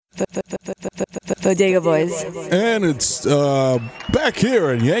Bodega Boys. And it's back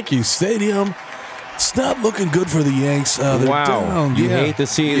here in Yankee Stadium. It's not looking good for the Yanks. They're down. You hate to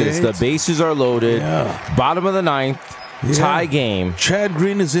see this. The bases are loaded. Yeah. Bottom of the ninth. Tie game. Chad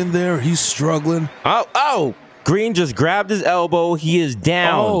Green is in there. He's struggling. Oh. Green just grabbed his elbow. He is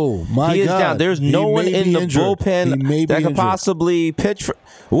down. Oh, my God. He is down. There's no one in the bullpen that could possibly pitch for.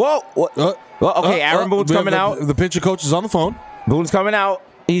 Whoa. Okay, Aaron Boone's coming out. The pitcher coach is on the phone. Boone's coming out.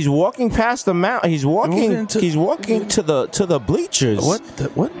 He's walking past the mountain. He's walking to the bleachers.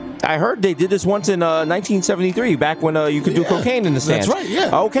 What? I heard they did this once in 1973, back when you could do cocaine in the stands. That's right,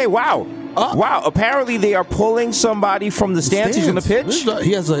 yeah. Okay, wow. Wow, apparently they are pulling somebody from the stands who's going to pitch.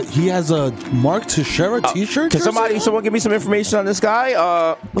 He has a Mark Teixeira t-shirt. Can someone give me some information on this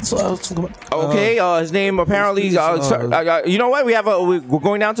guy? Let's look at Okay, his name apparently. You know what? We're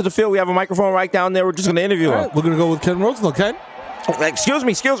going down to the field. We have a microphone right down there. We're just going to interview him. Right, we're going to go with Ken Rosenthal. Ken? Excuse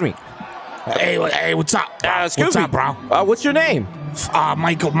me. Hey, what's up? What's up, bro? What's your name?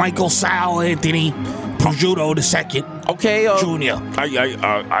 Michael Sal Anthony Prosciutto II. Okay, Junior.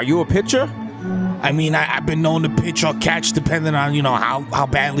 Are you a pitcher? I mean, I've been known to pitch or catch depending on, how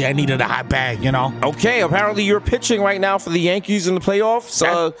badly I needed a hot bag, Okay, apparently you're pitching right now for the Yankees in the playoffs.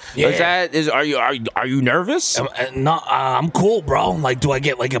 Are you nervous? No, I'm cool, bro. Like, do I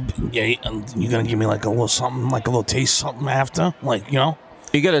get like you gonna give me like a little something, like a little taste something after? Like, You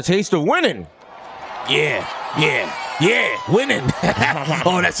get a taste of winning. Yeah, winning.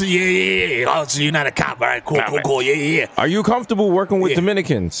 Oh, that's yeah. Oh, so you're not a cop. All right, cool. Yeah. Are you comfortable working with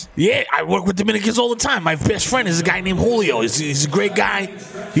Dominicans? Yeah, I work with Dominicans all the time. My best friend is a guy named Julio. He's a great guy.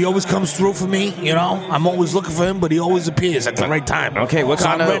 He always comes through for me, I'm always looking for him, but he always appears at the right time. Okay, what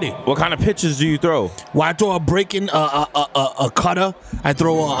kind of pitches do you throw? Well, I throw a breaking, a cutter. I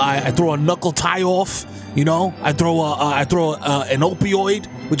throw a knuckle tie off. I throw an opioid,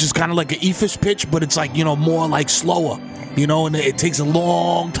 which is kind of like an E-fish pitch, but it's like more like slower. And it takes a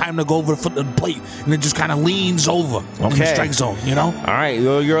long time to go over the plate, and it just kind of leans over in the strike zone, All right,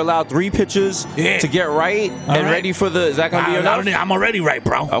 well, you're allowed 3 pitches to get right ready for the. Is that gonna be enough? I'm already right,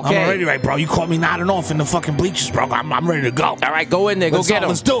 bro. Okay. I'm already right, bro. You caught me nodding off in the fucking bleachers, bro. I'm ready to go. All right, go in there. Go get him.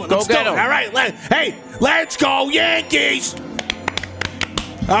 Let's do it. Go get him. All right, let's go, Yankees.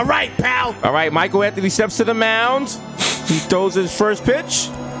 All right, pal. All right, Michael Anthony steps to the mound. He throws his first pitch.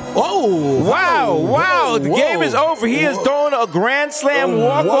 Oh! Wow! The game is over. He has thrown a grand slam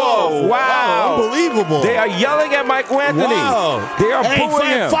walk-off. Wow! Unbelievable! They are yelling at Michael Anthony. Wow. They are booing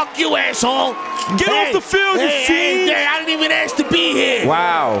him. Fuck you, asshole! Get off the field, you fiend! I didn't even ask to be here.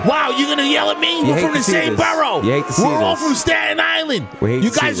 Wow! You gonna yell at me? We're from the same borough. You hate to see We're all from Staten Island.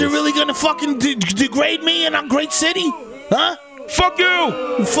 You guys are really gonna fucking degrade me in our great city? Huh? Fuck you!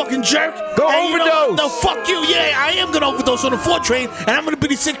 You fucking jerk! Go overdose! No, fuck you! Yeah, I am gonna overdose on the 4 train, and I'm gonna be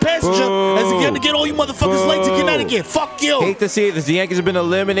the 6th passenger as again to get all you motherfuckers late to Connecticut. Fuck you! Hate to see this. The Yankees have been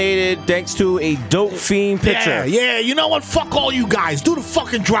eliminated thanks to a dope fiend pitcher. Yeah. You know what? Fuck all you guys. Do the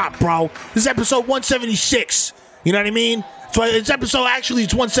fucking drop, bro. This is episode 176. You know what I mean? So it's episode actually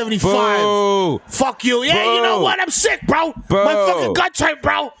it's 175. Boo. Fuck you. Yeah, Boo. You know what? I'm sick, bro. Boo. My fucking guts hurt,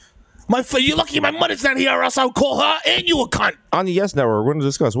 bro. You're lucky my mother's not here, or else I would call her and you a cunt. On the Yes Network, we're going to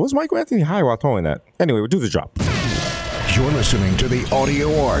discuss, was Michael Anthony high while throwing that? Anyway, we'll do the drop. You're listening to The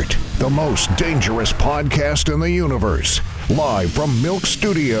Audio Art, the most dangerous podcast in the universe. Live from Milk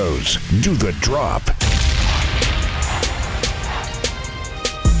Studios. Do the drop.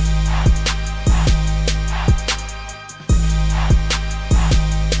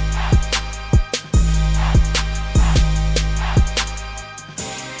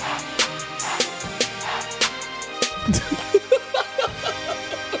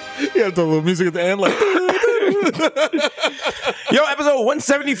 You have the little music at the end, like. Yo, episode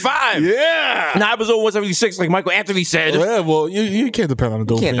 175. Yeah. Not episode 176, like Michael Anthony said. Yeah, well, you can't depend on a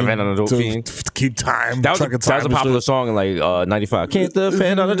dope fiend. Can't depend on a dope fiend. To keep time. That was a popular song in like 95. Can't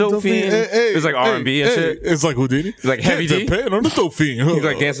depend on a dope fiend. It's like R&B and shit. It's like Houdini. It's like Heavy D. Can't depend on a dope fiend. He's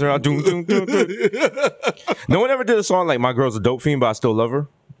like dancing around. Doom, doom, doom, doom. No one ever did a song like My Girl's a Dope Fiend, but I Still Love Her.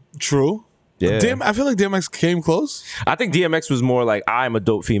 True. Yeah. I feel like DMX came close. I think DMX was more like, I'm a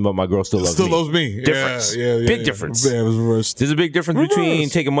dope fiend, but my girl still loves me. Still loves me. Difference. Yeah. Big difference. Yeah, it was reversed. There's a big difference between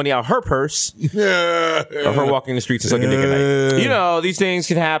taking money out her purse or her walking the streets and sucking dick at night. You know, these things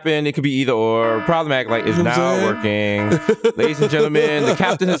can happen. It could be either or. Problematic light is now working. Ladies and gentlemen, the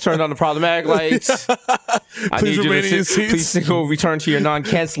captain has turned on the problematic lights. I need you to please return to your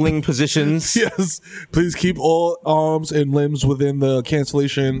non-canceling positions. Yes. Please keep all arms and limbs within the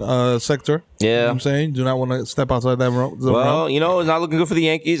cancellation sector. You know Yeah. what I'm saying? Do not want to step outside that realm. Well, you know, it's not looking good for the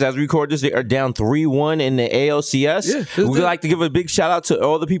Yankees. As we record this, they are down 3-1 in the ALCS. Yeah, We'd like to give a big shout out to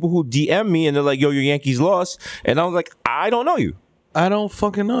all the people who DM me and they're like, yo, your Yankees lost. And I was like, I don't know you. I don't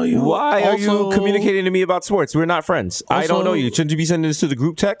fucking know you. Why are you communicating to me about sports? We're not friends. I don't know you. Shouldn't you be sending this to the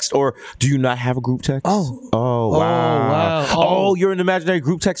group text? Or do you not have a group text? Oh, wow. Oh, you're in an imaginary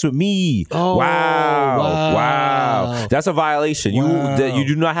group text with me. Oh, Wow. That's a violation. You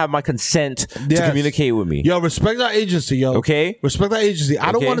do not have my consent to communicate with me. Yo, respect our agency, yo. Okay? Respect our agency.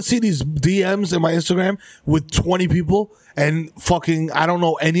 I don't Okay. want to see these DMs in my Instagram with 20 people and fucking, I don't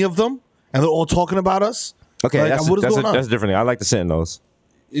know any of them, and they're all talking about us. Okay, Like, that's what is going on? That's different. I like to sit in those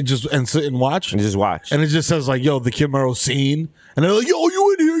It just and sit and watch. and just watch. And it just says like, yo, the Kid Mero scene. And they're like, yo,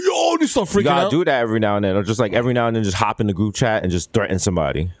 you in here, yo, and you start freaking You gotta out. do that every now and then, or just like every now and then, just hop in the group chat and just threaten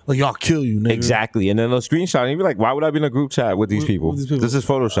somebody. Like, y'all kill you, nigga. Exactly, and then they'll screenshot and you'll be like, "Why would I be in a group chat with these people? these people? This is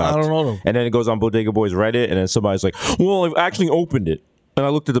Photoshop." I don't know them. And then it goes on Bodega Boys Reddit, and then somebody's like, "Well, I've actually opened it, and I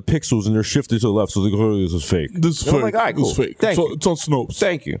looked at the pixels, and they're shifted to the left, so they go, this is fake. This is And I'm fake. like, all right, cool. This is fake. Thank you. It's on Snopes.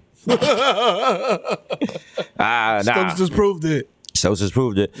 Thank you." Nah. Snopes just proved it. So just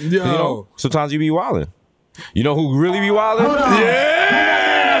proved it. Yo. You know, sometimes you be wilding. You know who really be wilding?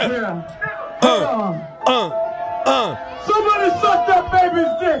 Yeah. Somebody suck that baby's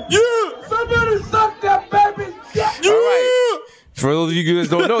dick. Yeah. Somebody suck that baby's dick. All right. For those of you guys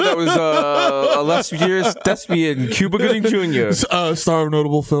who don't know, that was illustrious thespian Cuba Gooding Jr. Star of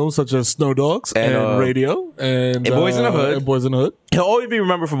notable films such as Snow Dogs and Radio and Boys in the Hood. And Boys in the Hood. He'll always be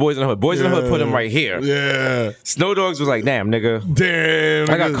remembered for Boys in the Hood. Boys in the Hood put him right here. Yeah. Snow Dogs was like, damn, nigga. Damn.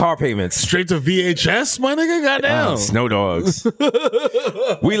 I got nigga. car payments. Straight to VHS, my nigga. Goddamn. Snow Dogs.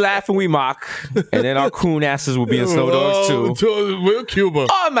 We laugh and we mock, and then our coon asses will be in Snow Dogs too. Will Cuba.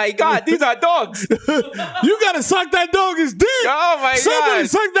 Oh my God, these are dogs. You gotta suck that dog's dick. Oh my Somebody God.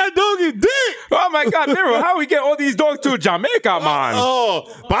 suck that dog's dick. Oh my God, Miro, how we get all these dogs to Jamaica, man? Oh,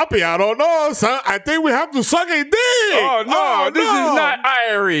 Papi, I don't know, son. I think we have to suck a dick. Oh no, this is not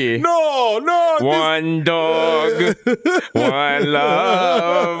Irie. No. One dog, one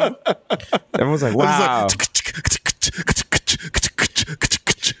love. Everyone's like, wow.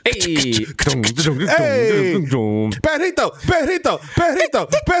 Hey. Perrito.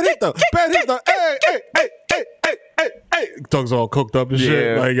 Hey. Dogs all cooked up and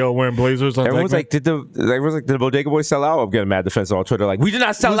shit. Yeah. Like, yo, wearing blazers. Everyone's like, did the Bodega Boys sell out? I'm getting mad defense on Twitter. Like, we did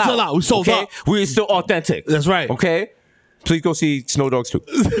not sell out. We sold out. We're still authentic. That's right. Okay? Please go see Snow Dogs too.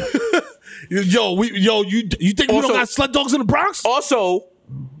 You think we Also- don't got sled dogs in the Bronx? Also,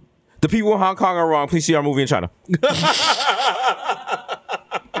 the people in Hong Kong are wrong. Please see our movie in China.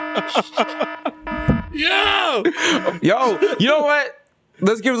 Yo. Yo, you know what?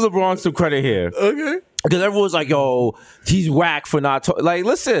 Let's give LeBron some credit here. Okay. Because everyone's like, yo, he's whack for not like,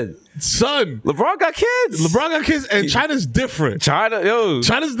 listen, Son. LeBron got kids. LeBron got kids, and China's different.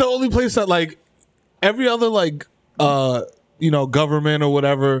 China's the only place that, like, every other, like, government or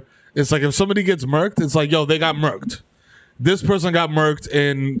whatever, it's like if somebody gets murked, it's like, yo, they got murked. This person got murked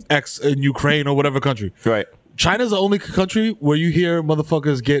in Ukraine or whatever country. Right. China's the only country where you hear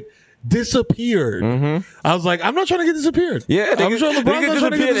motherfuckers get disappeared. I was like, I'm not trying to get disappeared. Yeah, I'm sure LeBron's not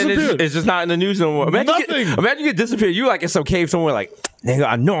trying to get and disappeared. it's just not in the news no more. Imagine Nothing. you get disappeared. You like in some cave somewhere like, nigga,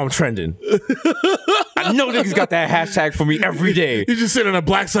 I know I'm trending. I know niggas got that hashtag for me every day. You just sit on a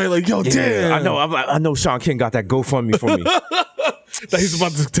black site like, yo, damn. I know Sean King got that GoFundMe for me. That he's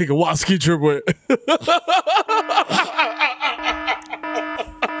about to take a wild ski trip with.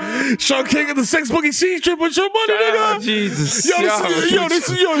 Sean King and the Sex Boogie ski trip with your money, Oh, nigga. Jesus. This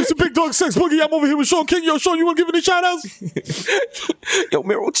is a big dog Sex Boogie. I'm over here with Sean King. Yo, Sean, you want to give any shout outs? Yo,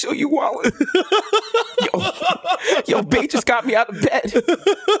 Meryl, chill, you wildin'. Yo, Bae just got me out of bed.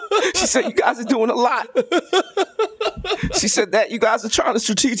 She said you guys are doing a lot. She said that you guys are trying to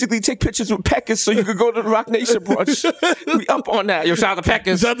strategically take pictures with Peckers so you could go to the Rock Nation brunch. We up on that. Yo, shout out to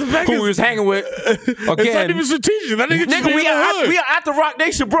Peckers. Shout out to Peckers. Who we was hanging with. It's not Again. even strategic. That nigga just Nigga, we are at the Rock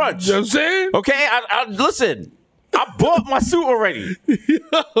Nation brunch. You know what I'm saying? Okay, I listen. I bought my suit already.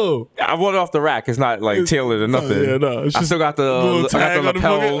 Yo. I bought it off the rack. It's not like tailored or nothing. Yeah, no, it's I just still got little the tag on the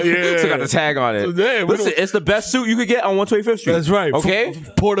lapel. fucking- yeah. Still got the tag on it. So, damn, we Listen, don't- it's the best suit you could get on 125th Street. That's right. Okay.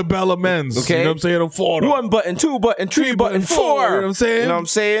 Portobello men's. Okay. You know what I'm saying? I'm for them. 1 button, 2 button, 3 button, 4. You know what I'm saying? You know what I'm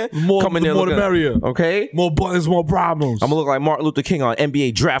saying? More- Coming in more the looking- merrier. Okay. More buttons, more problems. I'm gonna look like Martin Luther King on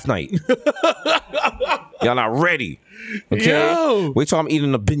NBA draft night. Y'all not ready. Okay? Yo. Wait till I'm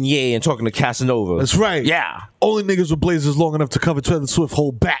eating a beignet and talking to Casanova. That's right. Yeah. Only niggas with blazers long enough to cover Taylor Swift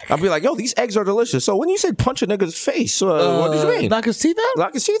whole back. I'll be like, yo, these eggs are delicious. So when you said punch a nigga's face, what did you mean? Knock his teeth out?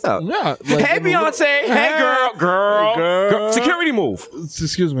 Knock his teeth out. Yeah. Hey, Beyonce. Hey, girl. Security move.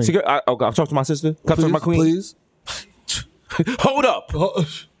 Excuse me. I'll talk to my sister. Come to my queen. Please. Hold up.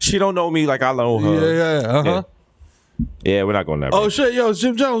 She don't know me like I know her. Yeah. Yeah, we're not going that. Oh shit, yo, it's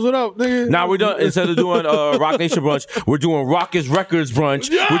Jim Jones, what up, nigga? Now we're done. Instead of doing Rock Nation brunch, we're doing Raucous Records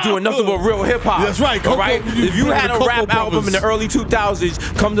brunch. Yeah. We're doing nothing but real hip hop. That's right. All right. If you had a rap album in the early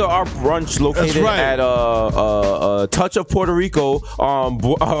 2000s, come to our brunch located at Touch of Puerto Rico on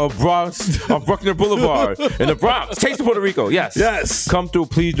Bruckner Boulevard in the Bronx. Taste of Puerto Rico. Yes. Come through.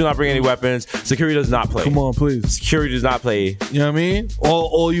 Please do not bring any weapons. Security does not play. Come on, please. Security does not play. You know what I mean?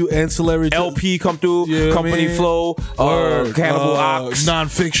 All you ancillary LP come through. Yeah, Company Flow. Cannibal Ox.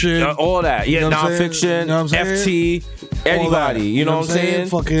 Nonfiction. All that. Yeah, you know nonfiction. You know what I'm FT. Anybody. You know what I'm saying?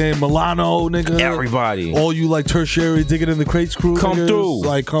 Fucking Milano, nigga. Everybody. All you like tertiary digging in the crates crew. Come niggas, through.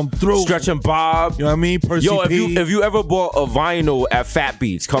 Like come through. Stretch and Bob. You know what I mean? Percy Yo, P. if you ever bought a vinyl at Fat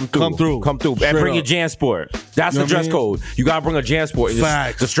Beats, come through. And Straight bring your up. JanSport. That's You the know what I dress mean? code. You gotta bring a JanSport.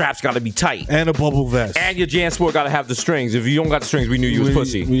 Facts. The straps gotta be tight. And a bubble vest. And your JanSport gotta have the strings. If you don't got the strings, we knew you was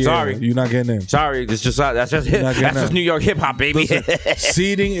pussy. Sorry. You're not getting in. Sorry. That's just New York hip hop, baby.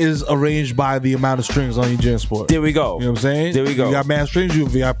 Seating is arranged by the amount of strings on your JanSport. There we go. You know what I'm saying? There we go. You got mad strings, you a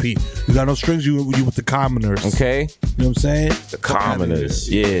VIP. You got no strings, you with the commoners. Okay. You know what I'm saying? The commoners.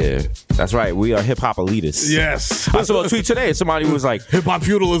 Yeah. That's right. We are hip hop elitists. Yes. I saw a tweet today. Somebody was like, hip hop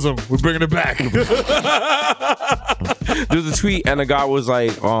feudalism. We're bringing it back. There's a tweet and a guy was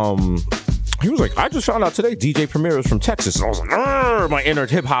like, he was like, I just found out today DJ Premier is from Texas. And I was like, my inner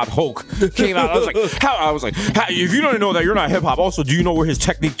hip hop Hulk came out. I was like, how, if you don't know that you're not hip hop, also, do you know where his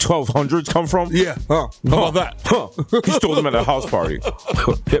Technique 1200s come from? Yeah. How about that? He stole them at a house party.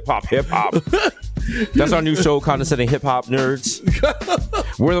 Hip hop. That's our new show, Condescending Hip Hop Nerds.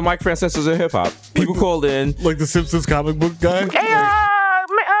 We're the Mike Francesa's of hip hop. People called in. Like the Simpsons comic book guy? Hey,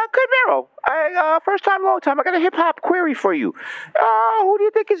 Camaro. First time, long time. I got a hip hop query for you. Who do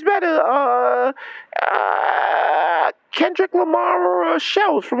you think is better? Kendrick Lamar or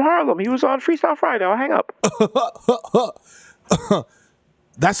Shells from Harlem? He was on Freestyle Friday. I'll hang up.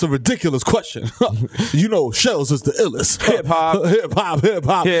 That's a ridiculous question. You know, Shells is the illest. Hip hop. Hip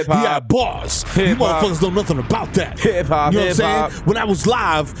hop. He had bars. You motherfuckers know nothing about that. Hip hop. You know what I'm saying? When I was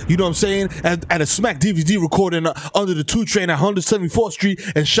live, you know what I'm saying, at a Smack DVD recording under the 2 Train at 174th Street,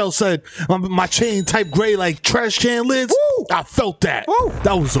 and Shell said, my chain type gray like trash can lids. Woo! I felt that. Woo!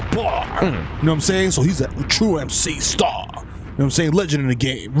 That was a bar. You know what I'm saying? So he's a true MC star. You know what I'm saying? Legend in the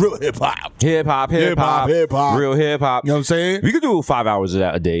game. Real hip hop. Hip hop. Real hip hop. You know what I'm saying? We could do 5 hours of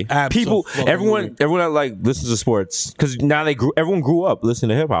that a day. People, everyone that like listens to sports, because now everyone grew up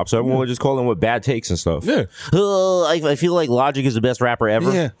listening to hip hop, so everyone would just call in with bad takes and stuff. Yeah. I feel like Logic is the best rapper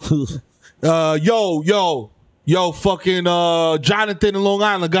ever. Yeah. Yo, fucking Jonathan in Long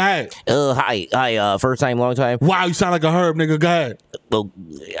Island, go ahead. Hi, first time, long time. Wow, you sound like a herb, nigga. Go ahead. Well,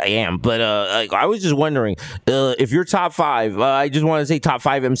 I am, but I was just wondering if you're top 5. I just want to say top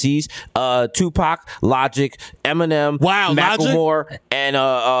 5 MCs: Tupac, Logic, Eminem, Macklemore, and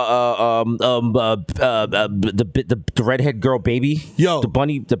the redhead girl, Baby. Yo, the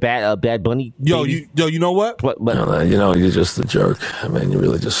bunny, the bad bunny. Yo, you know what? You're just a jerk. I mean, you're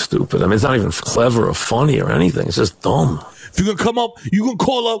really just stupid. I mean, it's not even clever or funny or anything. It's just dumb. If you're gonna come up, you can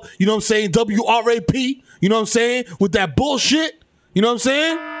call up, you know what I'm saying, WRAP, you know what I'm saying, with that bullshit, you know what I'm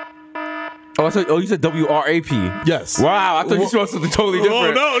saying? You said WRAP. Yes. Wow, I thought you said something totally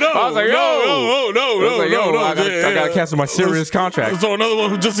different. Oh, no. I was like, I gotta cancel my serious contract. So another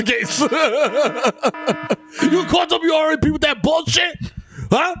one just in case. You can call WRAP with that bullshit?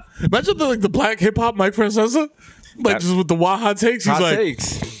 Huh? Imagine the black hip hop Mike Francesa. Like just with the wild hot takes. He's like,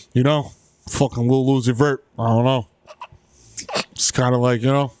 takes. You know, fucking Lil Uzi Vert. I don't know. It's kind of like, you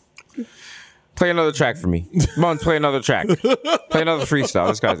know. Play another track for me. Come on, play another track. Play another freestyle.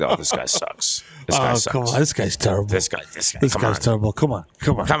 This guy sucks. This guy sucks. Come on, this guy's terrible. This guy's terrible. Come on.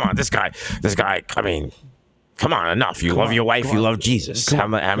 This guy. I mean, come on, enough. You love your wife. You love Jesus. How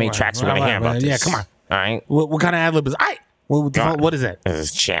many tracks are we gonna hear about this? Yeah, come on. All right. What kind of ad lib is? What is that? This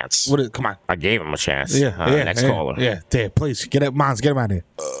is Chance. Come on. I gave him a chance. Next caller. Yeah, there, please get out, Mons, get him out of here.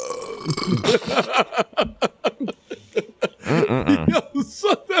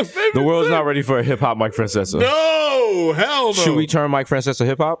 The world's not ready for a hip hop Mike Francesa. No, hell no. Should we turn Mike Francesa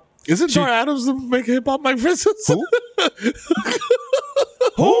hip hop? Isn't John Adams to make hip hop Mike Francesa?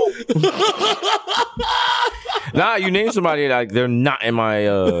 Who? Nah, you name somebody like they're not in my.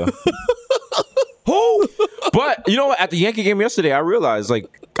 Who? You know what? At the Yankee game yesterday, I realized like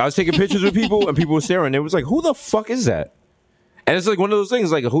I was taking pictures with people and people were staring. It was like, who the fuck is that? And it's like one of those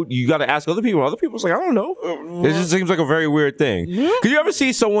things, like who you got to ask other people. Other people's like, I don't know. It just seems like a very weird thing. Could you ever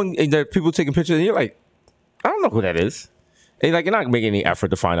see someone that people taking pictures and you're like, I don't know who that is? And like you're not making any effort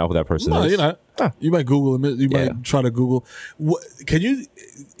to find out who that person is. No, you're not. You might Google it. You might try to Google.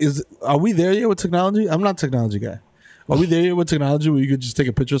 Are we there yet with technology? I'm not a technology guy. Are we there yet with technology where you could just take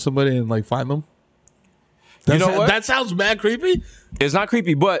a picture of somebody and like find them? You know what? That sounds mad creepy. It's not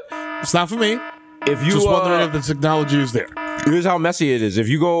creepy, but it's not for me. If you just wondering if the technology is there. Here's how messy it is. If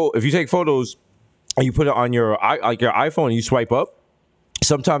you take photos and you put it on your iPhone and you swipe up,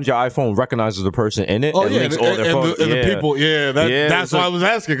 sometimes your iPhone recognizes the person in it and links all their photos. The people. That's why I was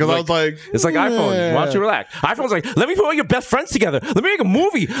asking because I was like, it's like iPhone. Why don't you relax? iPhone's like, let me put all your best friends together. Let me make a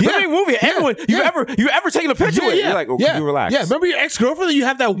movie. Let me make a movie. Everyone you ever taken a picture with? You're like, can you relax? Yeah, remember your ex-girlfriend that you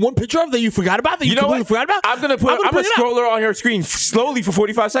have that one picture of that you forgot about that you completely forgot about? I'm gonna scroll her on her screen slowly for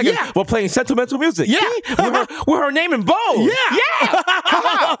 45 seconds while playing sentimental music. Yeah, with her name in bold. Yeah.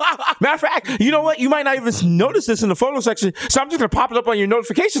 Matter of fact, you know what? You might not even notice this in the photo section, so I'm just gonna pop it up on your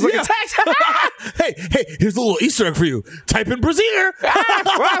notifications like a text. hey, here's a little Easter egg for you. Type in Brazier.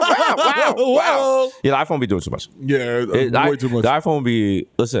 Wow. Yeah, the iPhone be doing too much. Yeah, way too much. The iPhone be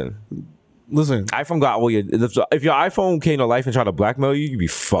listen. iPhone got all your. If your iPhone came to life and tried to blackmail you, you'd be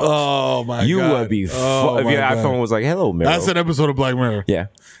fucked. Oh my god, you would be fucked if your iPhone was like, "Hello, Mirror." That's an episode of Black Mirror. Yeah,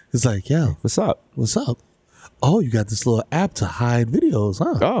 it's like, yo, what's up? Oh, you got this little app to hide videos,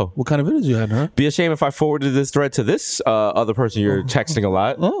 huh? Oh. What kind of videos you had, huh? Be a shame if I forwarded this thread to this other person you're texting a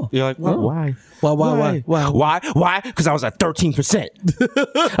lot. Oh. You're like, why? Why? Because I was at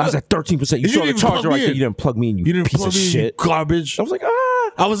 13%. I was at 13%. You saw the charger right there. You didn't plug me in, you didn't piece of shit. Garbage. I was like,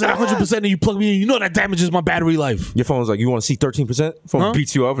 I was at 100% and you plug me in. You know that damages my battery life. Your phone was like, you want to see 13%? Phone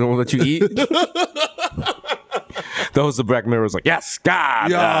beats you up and won't let you eat. Those the Black Mirror was like, yes,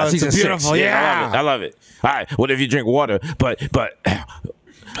 God, season beautiful, 6. Yeah, I love it. All right, what if you drink water, but the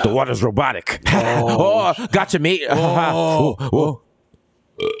water's robotic? Oh, gotcha, mate. Whoa.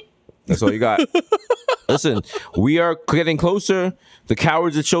 That's all you got. Listen, we are getting closer. The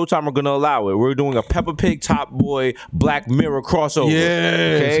cowards at Showtime are going to allow it. We're doing a Peppa Pig, Top Boy, Black Mirror crossover.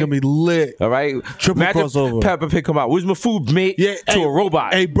 Yeah, it's going to be lit. All right? Triple crossover. Peppa Pig come out. Where's my food, mate? Yeah, to a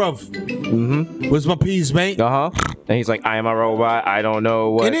robot. Hey, bruv. Where's my peas, mate? And he's like, I am a robot. I don't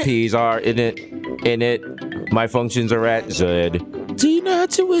know what peas are in it. My functions are at Z. Do you know how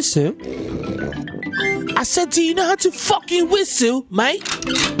to whistle? I said, do you know how to fucking whistle, mate?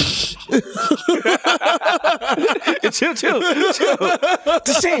 Chill.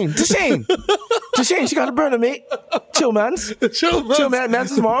 Deshane, she got a burner, mate. Chill, mans. Chill, man.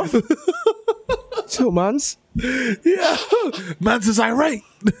 Mans is Marv. Chill, mans. Yeah. Mans is irate.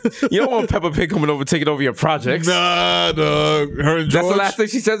 You don't want Peppa Pig coming over, taking over your projects. Nah, dog. Her and George. That's the last thing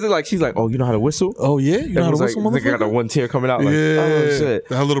she says. She's like, oh, you know how to whistle? Oh, yeah? You know how to whistle, motherfucker? They got that one tear coming out. Like, oh, shit.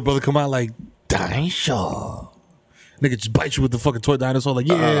 Her little brother come out like, dinosaur. Nigga just bite you with the fucking toy dinosaur. Like,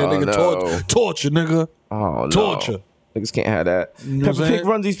 torture, nigga. Oh, no. Torture. Niggas can't have that. Peppa Pig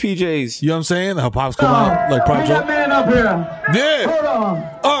runs these PJs. You know what I'm saying? Her pops come out like Prime that man up here. Yeah. Hold on.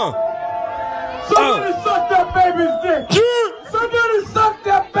 Somebody suck that baby's dick. Somebody suck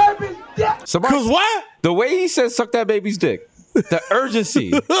that baby's dick. Cause what? The way he said suck that baby's dick. The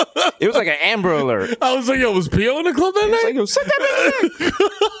urgency. It was like an Amber Alert. I was like, yo, was P.O. in the club that night? Like, yo, suck that baby's dick.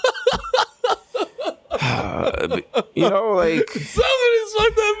 You know, like somebody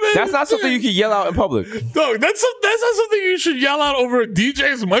suck that baby. That's not something you can yell out in public. Dog, that's not something you should yell out over a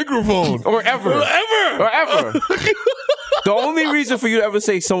DJ's microphone. Or ever. The only reason for you to ever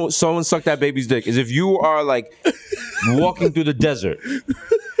say someone suck that baby's dick is if you are like walking through the desert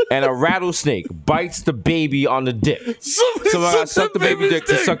and a rattlesnake bites the baby on the dick. Somebody suck the baby dick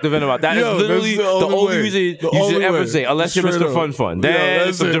to suck the venom out. That is literally the only reason you should ever say, unless you're Mr. Fun Fun.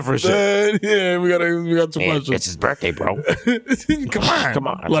 That's some different shit. Yeah, we got too much. It's his birthday, bro. Come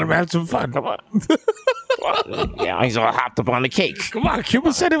on. Let him have some fun. Come on. Yeah, he's all hopped up on the cake. Come on,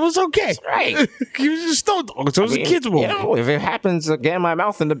 Cuba said it was okay. That's right. He was just stoned. So it was a kid's movie. You know, if it happens again, my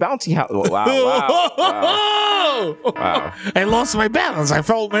mouth in the bounty house. Wow. I lost my balance. I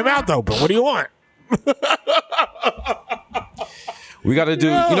fell with my mouth open. What do you want? We got to do,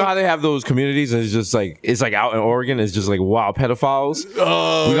 you know how they have those communities and it's like out in Oregon, it's just like wild pedophiles.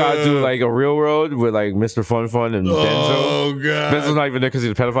 We got to do like a real world with like Mr. Fun Fun and Benzo. Oh, God. Benzo's not even there because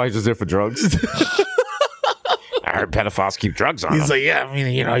he's a pedophile, he's just there for drugs. I heard pedophiles keep drugs on He's them. like, yeah, I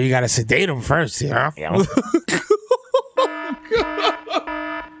mean, you know, you got to sedate them first, you know? Yeah.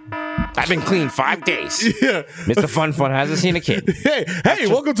 I've been clean 5 days. Yeah. Mr. Fun hasn't seen a kid. Hey,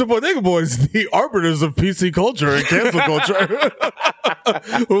 welcome to Bodega Boys, the arbiters of PC culture and cancel culture.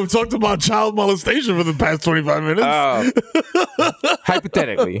 We've talked about child molestation for the past 25 minutes.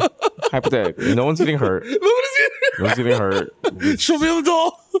 Hypothetically. No one's getting hurt. No one's getting hurt. Show me the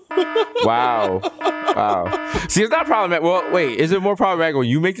doll. Wow. See, it's not problematic. Well, wait, is it more problematic when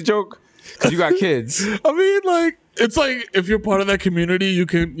you make the joke? Because you got kids. I mean, like, it's like if you're part of that community, you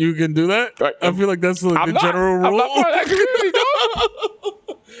can do that. Right. I feel like that's the general rule. I'm not part of that community,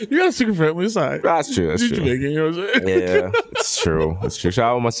 no. You got a secret family side. That's true. That's true. Jamaican, you know what I'm saying? Yeah, it's true. Shout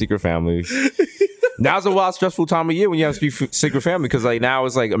out to my secret family. Now's a wild, stressful time of year when you have secret family because like now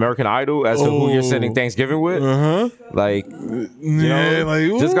it's like American Idol as to who you're sending Thanksgiving with. Like, you know,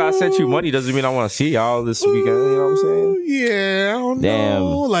 like, just gotta send you money doesn't mean I want to see y'all this weekend. You know what I'm saying? Yeah, I don't Damn.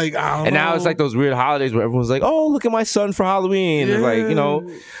 know. Like, I don't and know. now it's like those weird holidays where everyone's like, "Oh, look at my son for Halloween." Yeah. And like, you know,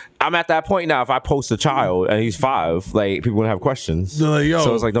 I'm at that point now. If I post a child and he's 5, like people gonna have questions. They're like, yo,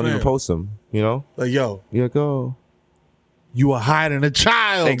 so it's like, don't man. even post him. You know? Like, yo, Yeah, go. you were hiding a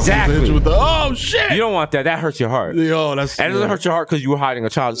child. Exactly. With the, oh shit. You don't want that. That hurts your heart. Yo, that's And it doesn't hurt your heart because you were hiding a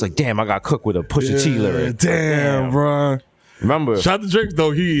child. It's like, damn, I got cooked with a Pusha T lyric. Damn, bro. Remember? Shout out to Drake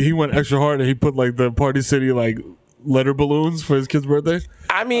though. He went extra hard and he put like the Party City like letter balloons for his kid's birthday.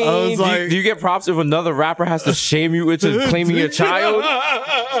 I mean, do you get props if another rapper has to shame you into claiming your child?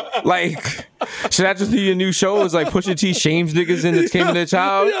 Like, should that just be your new show? It's like Pusha T shames niggas into claiming their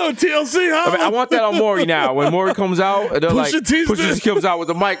child? Yo, TLC, huh? I mean, I want that on Maury now. When Maury comes out, they're Pusha T comes out with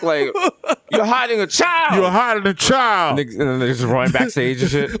the mic like, you're hiding a child. You're hiding a child. And then they're just running backstage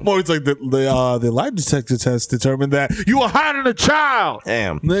and shit. Maury's like the lie detector test determined that you were hiding a child.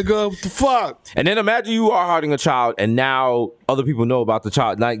 Damn. Nigga, what the fuck? And then imagine you are hiding a child and now other people know about the child.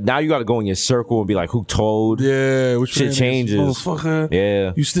 Like, now you got to go in your circle and be like, who told? Yeah, which Shit changes. Motherfucker.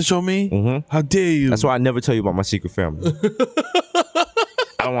 Yeah. You snitch on me? Mm-hmm. How dare you? That's why I never tell you about my secret family.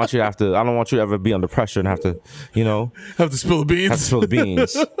 I don't want you to ever be under pressure and have to, you know, have to spill the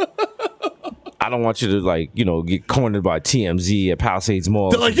beans. I don't want you to, like, you know, get cornered by TMZ at Palisades Mall.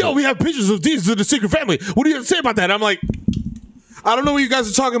 They're like, yo, we have pictures of these in the secret family. What do you have to say about that? I'm like, I don't know what you guys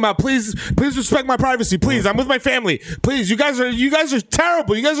are talking about. Please respect my privacy. Please, I'm with my family. Please, you guys are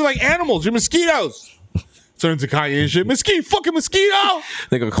terrible. You guys are like animals. You're mosquitoes. Turn into Kanye and shit. Fucking mosquito.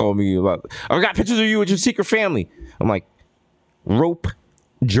 They're gonna call me about, I got pictures of you with your secret family. I'm like, rope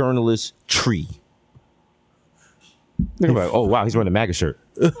journalist tree. They're like, oh wow, he's wearing a MAGA shirt.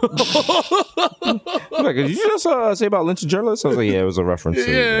 Like, did you just say about lynching journalists? I was like, yeah, it was a reference.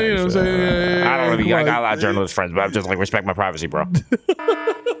 Yeah, you know what I'm saying. Yeah, I don't really, I got a lot of journalist friends, but I'm just like, respect my privacy, bro.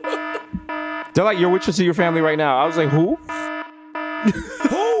 They're like, you're with your family right now. I was like, who?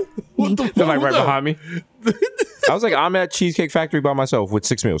 Who? What the fuck? They're like right behind me. I was like, I'm at Cheesecake Factory by myself with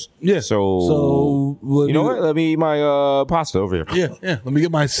 6 meals. Yeah. So you know what? Let me eat my pasta over here. Yeah. Let me get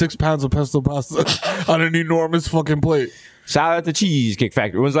my 6 pounds of pesto pasta on an enormous fucking plate. Shout out to Cheesecake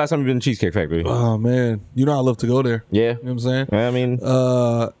Factory. When's the last time you've been to Cheesecake Factory? Oh man, you know I love to go there. Yeah. You know what I'm saying? I mean,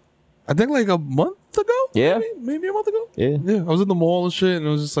 I think like a month ago. Yeah. Maybe a month ago. Yeah. I was in the mall and shit, and it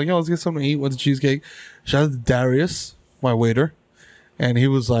was just like, yo, let's get something to eat. Went to Cheesecake. Shout out to Darius, my waiter, and he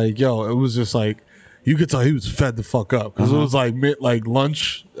was like, yo, it was just like, you could tell he was fed the fuck up because it was like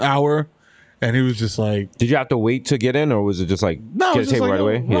lunch hour, and he was just like, did you have to wait to get in, or was it just like no, get a table like, right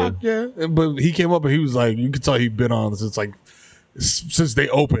away? Rock, yeah. But he came up and he was like, you could tell he'd been on since they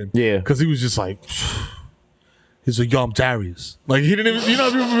opened. Yeah. Because he was just like, he's like, yo, I'm Darius. Like, he didn't even, you know,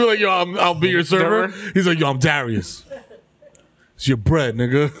 people be like, yo, I'll be your server. He's like, yo, I'm Darius. It's your bread,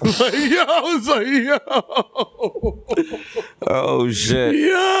 nigga. Like, yo, I was like, yo. Oh, shit.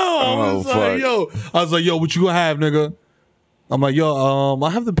 Yo. I was like, yo, what you gonna have, nigga? I'm like, yo, I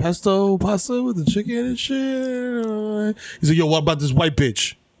have the pesto pasta with the chicken and shit. He's like, yo, what about this white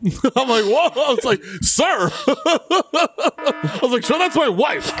bitch? I'm like, whoa. I was like, sir. I was like, sure, that's my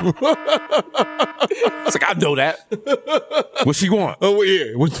wife. I was like, I know that. What she want? Oh,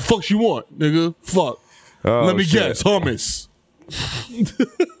 yeah. What the fuck she want, nigga? Fuck. Oh, Let me shit. guess. Hummus.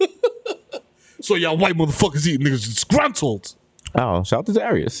 So y'all white motherfuckers eating niggas disgruntled. Oh, shout out to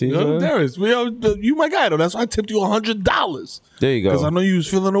Darius. He's, Darius, you my guy though. That's why I tipped you $100. There you go. Because I know you was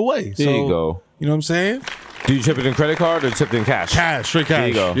feeling away. There you go. You know what I'm saying? Do you tip it in credit card or tip it in cash? Cash, straight cash. There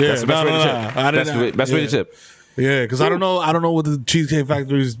you go. Yeah, That's the best way to tip. Best way to tip. Yeah, because I don't know what the Cheesecake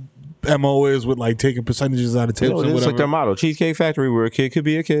Factory's MO is with like taking percentages out of tips or It's whatever. like their motto. Cheesecake Factory, where a kid could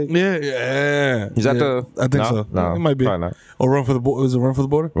be a kid. Yeah. Is that the? I think so. No, It might be. probably not. Or Run for the Border. Is it Run for the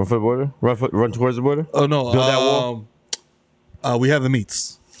Border? Run for the border? Run towards the border? Oh no. Build that wall? We have the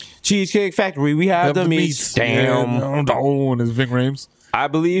meats. Cheesecake Factory, we have the meats. Damn. Yeah, and it's Ving Rhames. I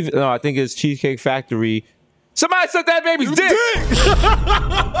think it's Cheesecake Factory. Somebody suck that baby's dick.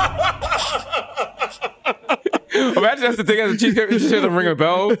 Imagine that's the thing as a cheesecake. You just hear them ring a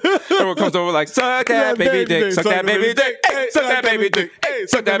bell. Everyone comes over like, suck that baby dick, suck that baby dick, hey, suck that baby dick, hey,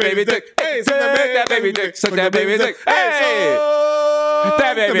 suck that baby dick, hey, suck that baby dick, suck that baby dick, hey,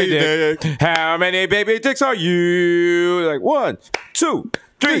 that baby dick. How many baby dicks are you? Like 1, 2,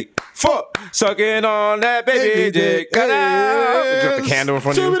 3, 4. Sucking on that baby dick. Got the candle in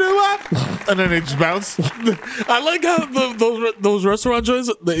front of you. And then they just bounce. I like how those restaurant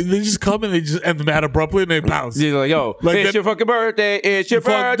joints, they just come and they just end mad abruptly and they bounce. You're like, yo, like it's your fucking birthday. It's your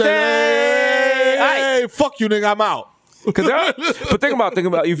birthday. Hey, fuck you, nigga. I'm out. But think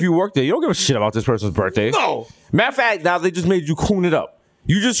about if you work there, you don't give a shit about this person's birthday. No. Matter of fact, now they just made you coon it up.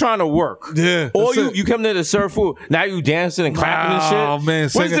 You just trying to work. Yeah. Or you come there to serve food. Now you dancing and clapping and shit. Oh, man.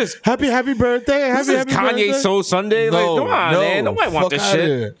 What is this? Happy birthday. Happy Kanye birthday. Soul Sunday? Like, come on, man. Nobody want this shit.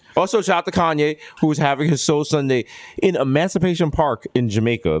 Here. Also, shout out to Kanye, who is having his Soul Sunday in Emancipation Park in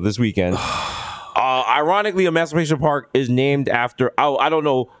Jamaica this weekend. Ironically, Emancipation Park is named after, I don't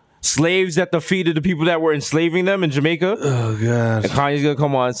know, slaves that defeated the people that were enslaving them in Jamaica. Oh god! And Kanye's gonna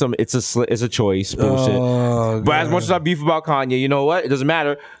come on some. It's a choice bullshit. Oh, but as much as I beef about Kanye, you know what? It doesn't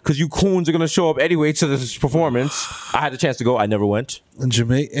matter because you coons are gonna show up anyway to this performance. I had the chance to go. I never went. In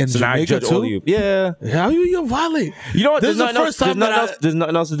Jamaica, so now I judge all of you. Yeah. How you violate? You know what? There's nothing else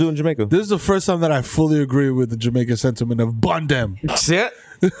to do in Jamaica. This is the first time that I fully agree with the Jamaica sentiment of bun them. See?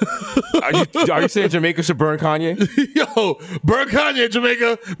 Are you saying Jamaica should burn Kanye? Yo, burn Kanye,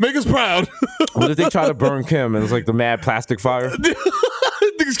 Jamaica. Make us proud. What if they try to burn Kim and it's like the mad plastic fire?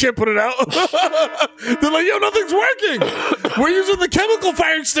 Niggas can't put it out. They're like, yo, nothing's working. We're using the chemical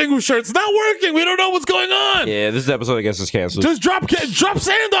fire extinguisher. It's not working. We don't know what's going on. Yeah, this episode I guess is canceled. Just drop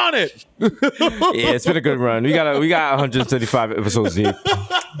sand on it. Yeah, it's been a good run. We got 135 episodes deep.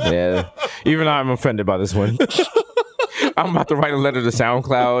 Yeah, even I'm offended by this one. I'm about to write a letter to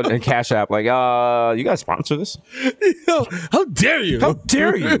SoundCloud and Cash App like, you guys sponsor this? Yo, how dare you? How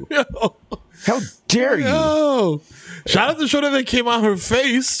dare you? How dare you? Yo. Shout out to Shorty that came on her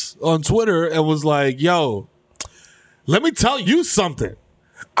face on Twitter and was like, yo, let me tell you something.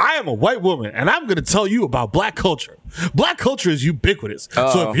 I am a white woman, and I'm going to tell you about black culture. Black culture is ubiquitous.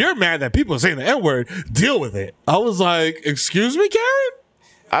 So if you're mad that people are saying the N-word, deal with it. I was like, excuse me, Karen?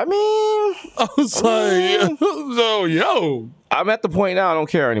 I was like, so, yo. I'm at the point now I don't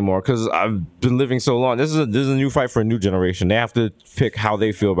care anymore because I've been living so long. This is a new fight for a new generation. They have to pick how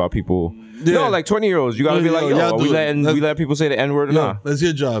they feel about people. Yeah. No, like 20-year-olds, you got to be like, yo, we let people say the N-word or not? That's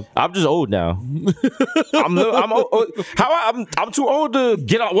your job. I'm just old now. I'm too old to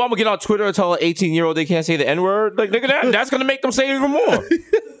get on. Well, I'm gonna get on Twitter and tell an 18-year-old they can't say the N-word. Like, nigga, that's gonna make them say it even more.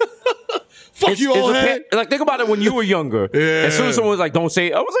 Fuck you, old head. Like, think about it when you were younger. Yeah. As soon as someone was like, don't say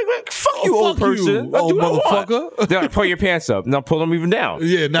it, I was like, man, fuck you, old person. Old motherfucker. They're like, pull your pants up. Now pull them even down.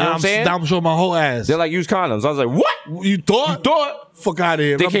 Yeah, now I'm showing my whole ass. They're like, use condoms. I was like, what? You thought? Fuck out of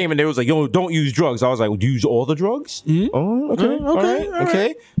here. They came and they was like, yo, don't use drugs. I was like, well, do you use all the drugs? Mm-hmm. Oh,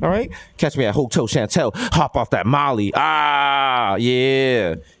 okay. All right. Catch me at Hotel Chantel. Hop off that Molly.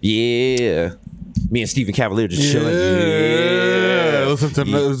 Yeah. Me and Stephen Cavalier just chilling. Yeah.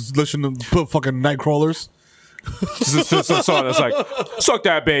 Listen to put fucking Nightcrawlers. Some song that's like, suck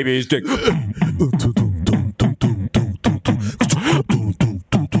that baby's dick.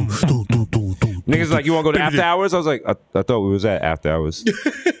 Niggas like, you want to go to after hours? I was like, I thought we was at after hours.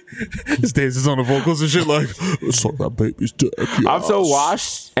 His days is on the vocals and shit like, suck that baby's dick. Yes. I'm so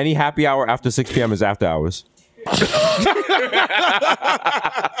washed. Any happy hour after 6 p.m. is after hours.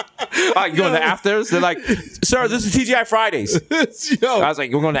 Like, going to afters? They're like, sir, this is TGI Fridays. Yo. I was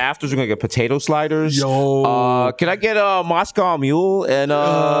like, we're going to afters. We're going to get potato sliders. Yo. Can I get a Moscow Mule? And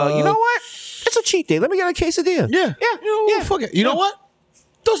you know what? It's a cheat day. Let me get a quesadilla. Yeah. Fuck it. You know what?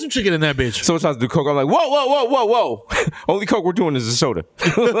 Throw some chicken in that bitch. Someone tries to do coke. I'm like, whoa. Only coke we're doing is a soda.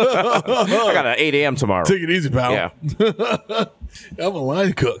 I got an 8 a.m. tomorrow. Take it easy, pal. Yeah. I'm a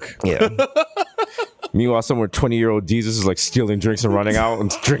line cook. Yeah. Meanwhile, somewhere 20-year-old Jesus is like stealing drinks and running out and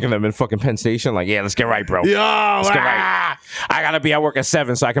drinking them in fucking Penn Station. Like, yeah, let's get right, bro. Yo, let's get right. I gotta be at work at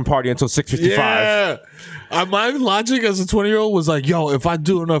 7 so I can party until 6:55. Yeah. My logic as a 20-year-old was like, yo, if I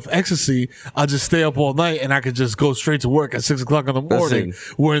do enough ecstasy, I'll just stay up all night and I could just go straight to work at 6 o'clock in the morning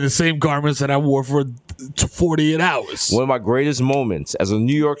wearing the same garments that I wore for 48 hours. One of my greatest moments as a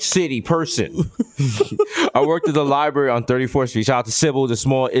New York City person. I worked at the library on 34th Street. Shout out to Sybil, the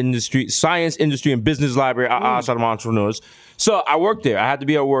small industry, science industry and business library. Shout out to entrepreneurs. So I worked there. I had to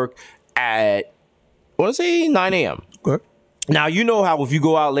be at work at, I want to say 9 a.m. Okay. Now, you know how if you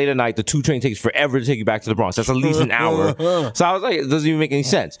go out late at night, the 2 train takes forever to take you back to the Bronx. That's at least an hour. So I was like, it doesn't even make any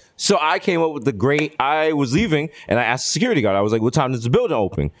sense. So I came up with I was leaving, and I asked the security guard, I was like, what time does the building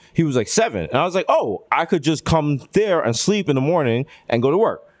open? He was like, 7. And I was like, oh, I could just come there and sleep in the morning and go to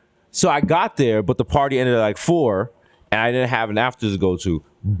work. So I got there, but the party ended at like 4, and I didn't have an after to go to.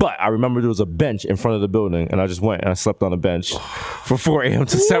 But I remember there was a bench in front of the building, and I just went and I slept on a bench from 4 a.m.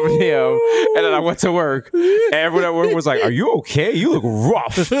 to 7 a.m. And then I went to work, and everyone at work was like, "Are you okay? You look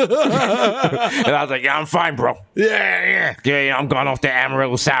rough." And I was like, "Yeah, I'm fine, bro. Yeah, I'm going off the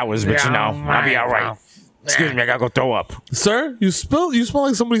Amarillo sours, but I'll be all right." Excuse me, I gotta go throw up. Sir, you smell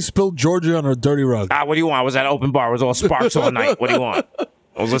like somebody spilled Georgia on a dirty rug. What do you want? I was at an open bar. It was all sparks all night. What do you want?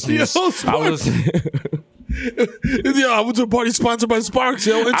 I was listening I went to a party sponsored by Sparks.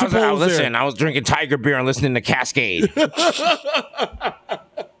 Yo, Interpol was there. I was drinking Tiger beer and listening to Cascade. Listen,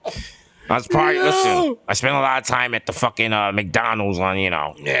 I spent a lot of time at the fucking McDonald's on,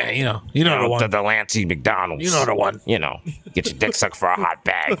 Yeah, you know the one. The Delancey McDonald's. You know the one. Get your dick sucked for a hot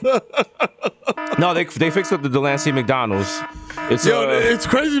bag. No, they fixed up the Delancey McDonald's. It's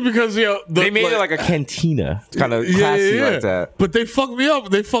crazy because they made it like a cantina, kind of classy like that. But they fucked me up.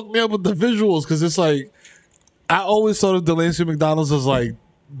 They fucked me up with the visuals because it's like I always thought of Delancey McDonald's as like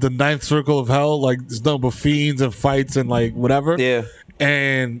the 9th circle of hell. Like there's nothing but fiends and fights and like whatever. Yeah,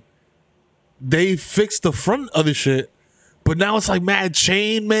 and they fixed the front of the shit. But now it's like mad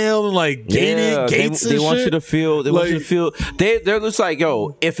chain mail and like gated gates and they shit. want you to feel. They want you to feel. They're just like,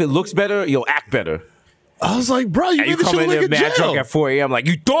 yo, if it looks better, you'll act better. I was like, bro, you come in there mad drunk at 4 a.m. Like,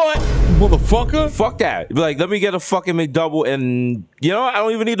 you thought? Motherfucker. Fuck that. Be like, let me get a fucking McDouble and, I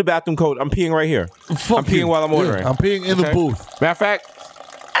don't even need the bathroom coat. I'm peeing right here. I'm peeing while I'm ordering. I'm peeing in the booth. Matter of fact,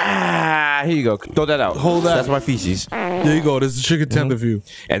 here you go. Throw that out. Hold that. That's my feces. There you go. There's the chicken tender view.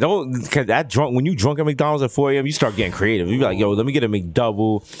 And cause that drunk, when you drunk at McDonald's at 4 a.m., you start getting creative. You be like, yo, let me get a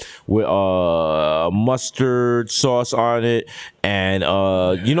McDouble with mustard sauce on it. And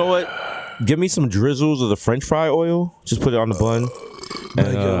you know what? Give me some drizzles of the French fry oil. Just put it on the bun.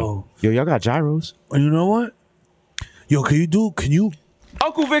 And, yo, y'all got gyros. You know what? Yo, can you?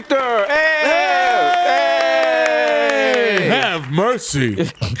 Uncle Victor! Hey! Have mercy.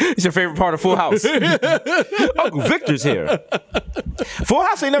 It's your favorite part of Full House. Uncle Victor's here. Full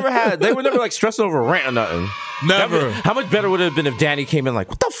House, they were never like stressing over rent or nothing. Never. How much better would it have been if Danny came in like,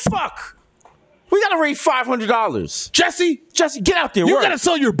 what the fuck? We gotta raise $500. Jesse, get out there. You gotta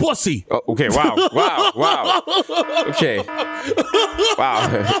sell your pussy. Oh, okay, wow. Okay.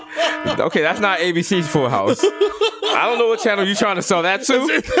 Wow. Okay, that's not ABC's Full House. I don't know what channel you trying to sell that to.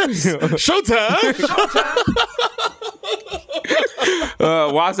 Showtime.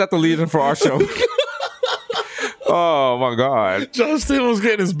 Why is that the lead-in for our show? Oh my God! John Stamos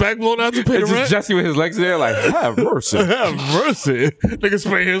getting his back blown out to pay the rent. Jesse with his legs there, like have mercy, have mercy. Niggas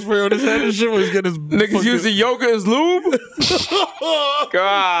spraying hairspray on his head and shit when he's getting his. Niggas using yoga as lube.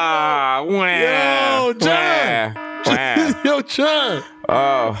 God, yo, John, yo, John.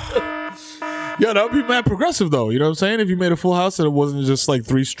 Oh, yeah, that would be mad progressive though. You know what I'm saying? If you made a Full House and it wasn't just like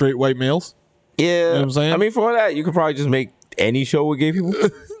 3 straight white males. Yeah, you know what I'm saying. I mean, for that, you could probably just make any show with gay people.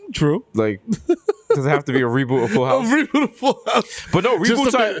 True. Like, does it have to be a reboot of Full House? A reboot of Full House. But no,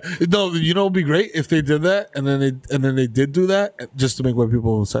 reboots no, you know, it'd be great if they did that, and then they did do that just to make white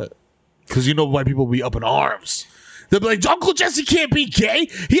people upset, because white people be up in arms. They'll be like, Uncle Jesse can't be gay.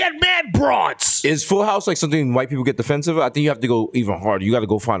 He had mad broads. Is Full House like something white people get defensive? I think you have to go even harder. You got to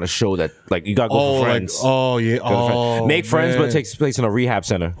go find a show that like you got to go for Friends. Make Friends, but it takes place in a rehab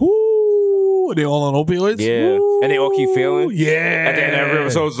center. Ooh, they all on opioids? Yeah. Ooh, and they all keep failing? Yeah. At the end of every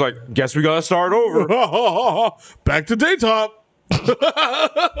episode, it's like, guess we got to start over. Back to Daytop.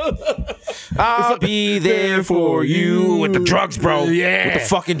 I'll be there for you with the drugs, bro. Yeah. With the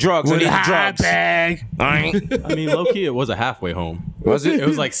fucking drugs. I need the drugs. Bag. I mean, low-key, it was a halfway home. Was it? It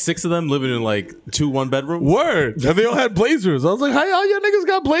was like 6 of them living in like 2 one-bedrooms. Word. And they all had blazers. I was like, how y'all niggas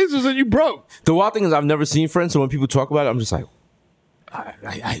got blazers and you broke? The wild thing is I've never seen Friends, so when people talk about it, I'm just like,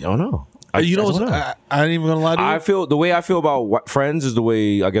 I don't know. I ain't even gonna lie to you. I feel the way I feel about Friends is the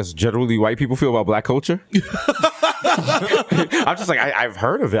way I guess generally white people feel about black culture. I'm just like I've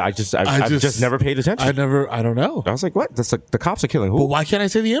heard of it. I've just never paid attention. I don't know. I was like, what? That's like the cops are killing who? But why can't I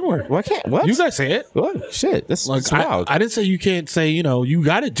say the N-word? Why can't? What? You guys say it. What? Shit. That's like wild. I didn't say you can't say. You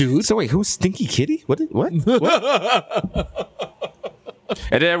got it, dude. So wait, who's Stinky Kitty? What? And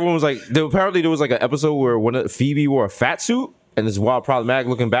then everyone was like, apparently there was like an episode where Phoebe wore a fat suit. And this wild problematic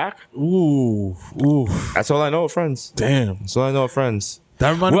looking back. Ooh. That's all I know of Friends. Damn. That's all I know of Friends.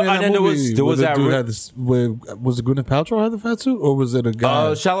 That reminded me of that and then movie. there was where that. the dude had this, was it Gwyneth Paltrow had the fat suit, or was it a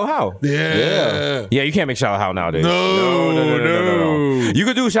guy? Shallow Hal. Yeah. Yeah, you can't make Shallow Hal nowadays. No. You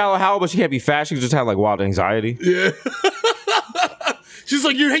could do Shallow Hal, but she can't be fat. She could just have like wild anxiety. Yeah. She's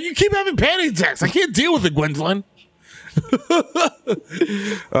like, you keep having panic attacks. I can't deal with it, Gwendolyn.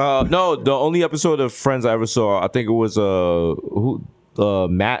 No, the only episode of Friends I ever saw, I think it was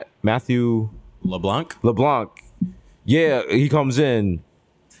Matthew LeBlanc. Yeah, he comes in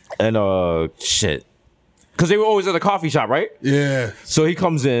and shit. Because they were always at a coffee shop, right? Yeah. So he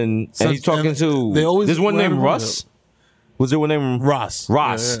comes in and he's talking to. There's one named Russ. Was there one named Ross?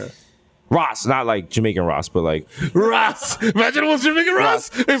 Ross. Yeah. Ross, not like Jamaican Ross, but like Ross. Imagine it was Jamaican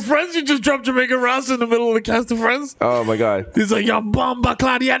Ross. In Friends, you just dropped Jamaican Ross in the middle of the cast of Friends. Oh my god. He's like, yo, bomba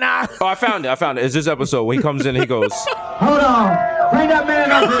Claudiana. Oh, I found it. It's this episode when he comes in and he goes, Hold on. Bring that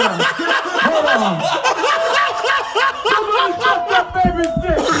man up here. Hold on. Somebody suck that baby's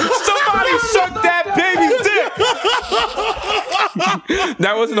dick. Somebody suck that baby's dick.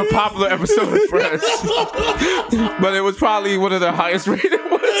 That wasn't a popular episode of Friends, but it was probably one of the highest rated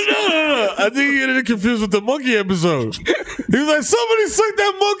ones. No. I think you get it confused with the monkey episode. He was like, somebody suck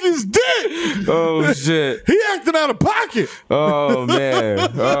that monkey's dick. Oh shit. He acting out of pocket. Oh man.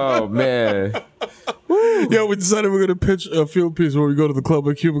 Yo, we decided we're gonna pitch a field piece where we go to the club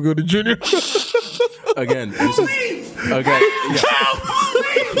with Cuba Gooding Jr. Again, this is okay. Yeah.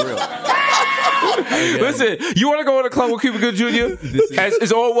 For real. Again. Listen, you want to go to the club with Cuba Gooding Jr.?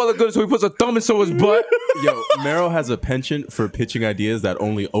 It's all well and good, so he puts a thumb in someone's butt. Yo, Meryl has a penchant for pitching ideas that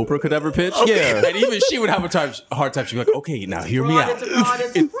only Oprah could ever pitch. Yeah. And even she would have a hard time. She'd be like, okay, now hear me out. Oprah's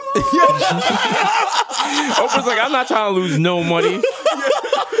like, I'm not trying to lose no money.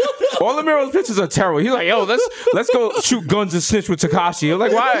 All the Meryl's pictures are terrible. He's like, yo, let's go shoot guns and snitch with Tekashi. I'm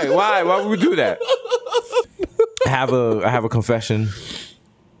like, why would we do that? I have a confession.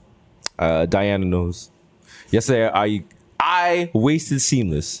 Diana knows. Yesterday, I wasted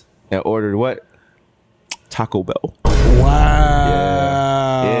Seamless and ordered what? Taco Bell.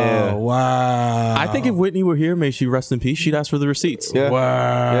 Wow. Yeah. Wow. I think if Whitney were here, may she rest in peace, she'd ask for the receipts. Yeah.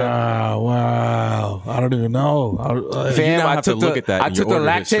 Wow. Yeah. Wow. I don't even know. Fam, now I have to took look at that I in took your the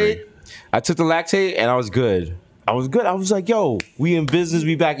order lactate. history. I took the lactate and I was good. I was like, yo, we in business.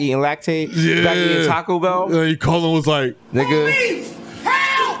 We back eating lactate. Yeah. Back eating Taco Bell. He called and was like, Nigga.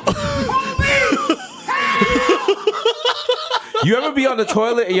 You ever be on the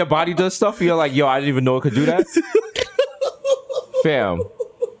toilet and your body does stuff and you're like, yo, I didn't even know it could do that? Fam.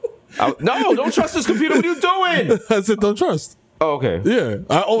 No, don't trust this computer. What are you doing? I said, don't trust. Oh, okay. Yeah.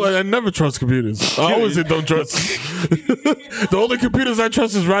 I never trust computers. I always say don't trust. The only computers I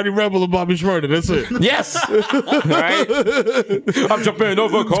trust is Roddy Rebel and Bobby Shmurda. That's it. Yes. Right? I'm jumping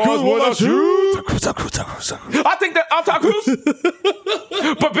over cars when I shoot. I think that I'm Tom Cruise.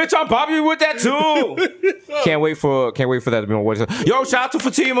 But bitch, I'm Bobby with that too. Can't wait for that to be my wedding. Yo, shout out to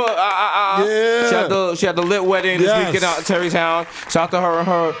Fatima. Yeah. She had the lit wedding this weekend out in Terrytown. Shout out to her and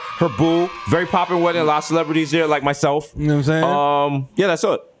her boo. Very popular wedding. A lot of celebrities there, like myself. You know what I'm saying? Yeah, that's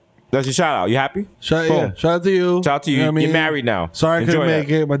it. That's your shout out. You happy? Shout out to you. Shout out to you. know what I mean? You're married now. Sorry I couldn't Enjoy make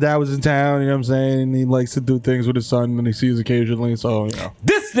that. it. My dad was in town. You know what I'm saying? He likes to do things with his son when he sees occasionally. So, you know.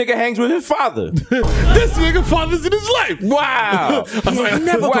 This nigga hangs with his father. This nigga father's in his life. Wow.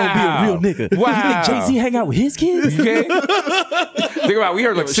 Never gonna be a real nigga. Wow. You think Jay-Z hang out with his kids? Okay. Think about it. We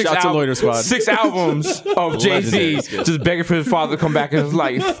heard like Shout out to Loiter Squad. 6 albums of Jay-Z Legendary. just begging for his father to come back in his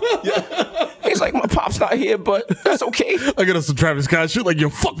life. He's like, my pop's not here, but that's okay. I got us some Travis Scott shit like, yo,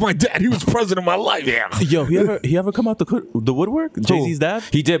 fuck my dad. He was president of my life. Yeah. Yo, he ever come out the woodwork? Jay-Z's dad?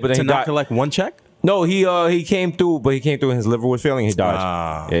 He did, but then to he not died. collect one check? No, he came through, but he came through and his liver was failing. He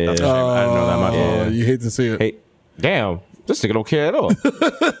died. Yeah. That's a shame. I didn't know that. My fault. Oh, you hate to see it. Hey, damn. This nigga don't care at all.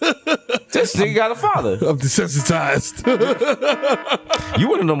 This nigga got a father. I'm desensitized. You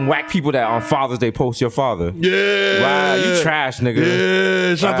one of them whack people that on Father's Day post your father. Yeah. Wow, you trash, nigga.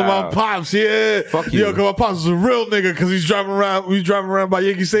 Yeah. Shout out to Wow. my pops. Yeah. Fuck you. Yo, cause my pops was a real nigga because he's driving around. We was driving around by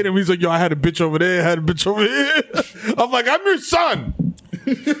Yankee Stadium. He's like, yo, I had a bitch over there. I had a bitch over here. I'm like, I'm your son.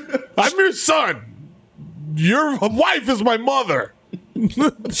 I'm your son. Your wife is my mother.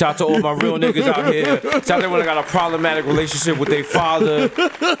 Shout out to all my real niggas out here. Shout out to everyone that got a problematic relationship with their father. You know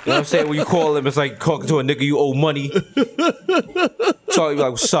what I'm saying? When you call him, it's like talking to a nigga you owe money. So you be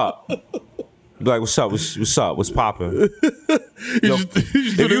like, what's up? You be like, what's up? What's up? What's poppin'? Yo,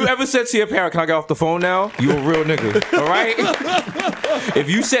 if you ever said to your parent, can I get off the phone now? You a real nigga. All right?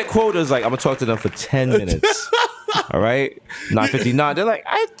 If you set quotas like, I'm going to talk to them for 10 minutes. All right, 9:59. They're like,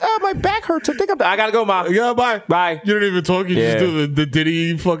 my back hurts. I think I gotta go, Mom. Yeah, bye. Bye. You don't even talk. You Yeah. just do the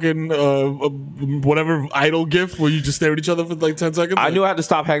Diddy fucking whatever idol gif where you just stare at each other for like 10 seconds. I knew I had to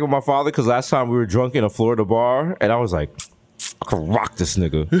stop hanging with my father because last time we were drunk in a Florida bar, and I was like, I could rock this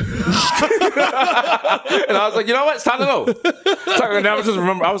nigga. And I was like, you know what? It's time to go. And I was just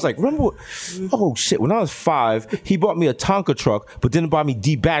remember. I was like, oh shit! When I was 5, he bought me a Tonka truck, but didn't buy me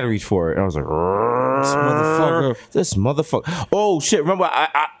D batteries for it. And I was like, this motherfucker. Oh shit! Remember,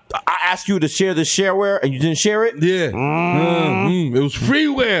 I asked you to share the shareware, and you didn't share it. Yeah, it was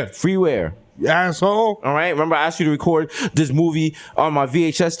freeware. Freeware. Asshole. All right. Remember, I asked you to record this movie on my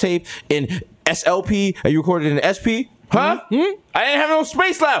VHS tape in SLP, and you recorded it in SP. Huh? I didn't have no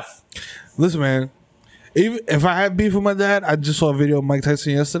space left. Listen, man. Even if I had beef with my dad, I just saw a video of Mike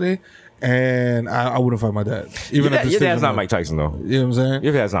Tyson yesterday, and I wouldn't fight my dad. Even your dad's not Mike Tyson, though. You know what I'm saying?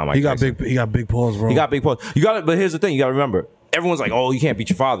 Your dad's not Mike Tyson. He got big paws, bro. He got big paws. You got it, but here's the thing: you got to remember. Everyone's like, "Oh, you can't beat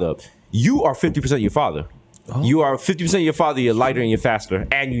your father up." You are 50% your father. Oh. You are 50% your father. You're lighter and you're faster,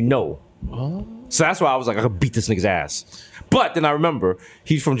 and you know. Oh. So that's why I was like, I could beat this nigga's ass. But then I remember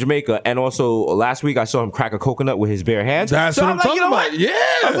he's from Jamaica, and also last week I saw him crack a coconut with his bare hands. That's what I'm talking about. What? Yeah,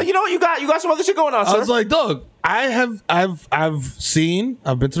 I was like, you know what, you got some other shit going on, sir. I was like, dog, I've been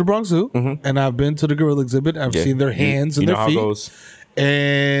to the Bronx Zoo, and I've been to the gorilla exhibit. I've seen their hands and their feet, how it goes.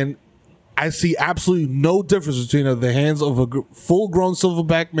 And I see absolutely no difference between the hands of a full-grown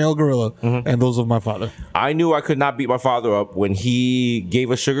silverback male gorilla and those of my father. I knew I could not beat my father up when he gave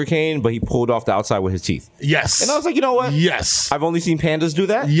us sugar cane, but he pulled off the outside with his teeth. Yes. And I was like, you know what? Yes. I've only seen pandas do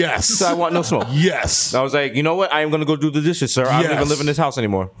that. Yes. So I want no smoke. Yes. I was like, you know what? I am going to go do the dishes, sir. I don't even live in this house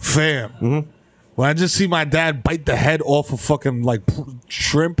anymore. Fam. When I just see my dad bite the head off of fucking like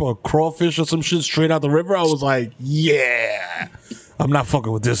shrimp or crawfish or some shit straight out the river, I was like, yeah. I'm not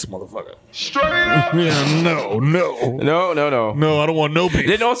fucking with this motherfucker. Straight up. Yeah, no. No, I don't want no beef.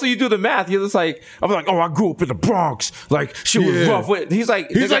 Then also you do the math. You're just like, I'm like, oh, I grew up in the Bronx. Like, shit was rough. He's like,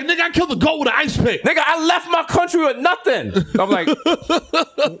 nigga, I killed the goat with an ice pick. Nigga, I left my country with nothing. I'm like,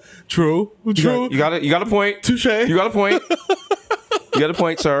 true. You got a point. Touche. You got a point. You got a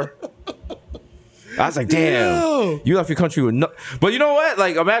point, sir. I was like, damn, you left your country with no. But you know what?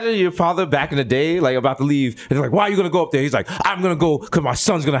 Like, imagine your father back in the day, like about to leave, and they're like, why are you gonna go up there? He's like, I'm gonna go because my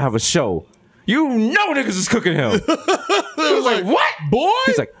son's gonna have a show. You know niggas is cooking him. I was like, what? Boy?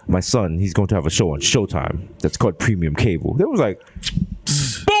 He's like, my son, he's going to have a show on Showtime that's called Premium Cable. They was like,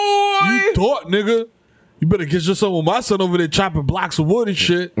 boy! You thought, nigga. You better get yourself with my son over there chopping blocks of wood and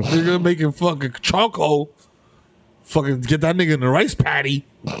shit. Nigga making fucking charcoal. Fucking get that nigga in the rice paddy.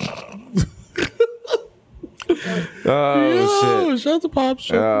 Oh shit! Shout out to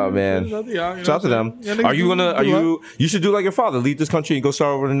Pops. Oh man! Shout out to them. Are you should do like your father, leave this country and go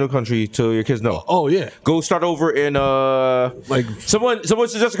start over in a new country till your kids know. Oh yeah. Go start over in like someone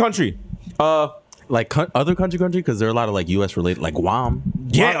suggest a country. Like other country because there are a lot of like U.S. related, like Guam.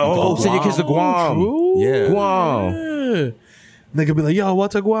 Yeah. Send your kids to Guam. True. Yeah. Guam. Yeah. Nigga be like, yo,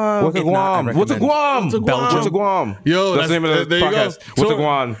 what's a Guam? What's a Guam? What's a Guam? Belgium. What's a Guam? Yo, that's the name of the podcast. What's a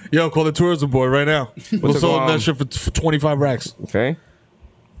Guam? Yo, call the tourism board right now. We'll sell them that shit for 25 racks. Okay.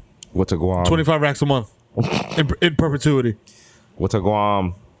 What's a Guam? 25 racks a month in perpetuity. What's a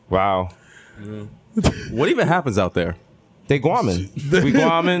Guam? Wow. Yeah. What even happens out there? They Guamin. We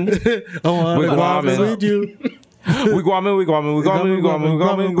Guamin. We Guamin. We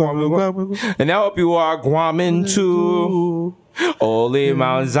Guamin. And now up you are Guamin to Holy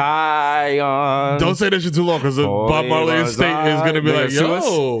Mount Zion. Don't say that shit too long because the Bob Marley estate is going to be like,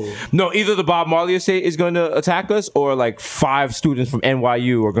 yo. No, either the Bob Marley estate is going to attack us or like 5 students from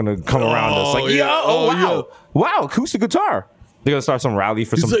NYU are going to come around us. Like, wow. Wow, acoustic guitar. They're gonna start some rally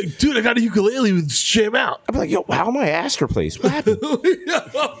for some. Like, dude, I got a ukulele with jam out. I'm like, yo, how my ass replaced? What happened?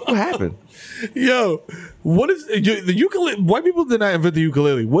 What happened? Yo, what is the ukulele? White people did not invent the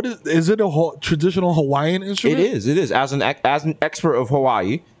ukulele. What is it? A traditional Hawaiian instrument? It is. As an expert of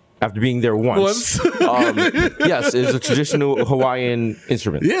Hawaii, after being there once. Yes, it's a traditional Hawaiian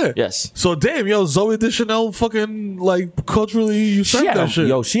instrument. Yeah. Yes. So damn, yo, Zoe Deschanel fucking like culturally you said that shit.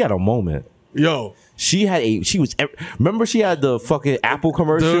 Yo, she had a moment. Yo. Remember she had the fucking Apple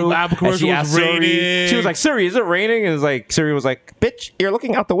commercial? The Apple commercial was raining. She was like, Siri, is it raining? And it's like, Siri was like, bitch, you're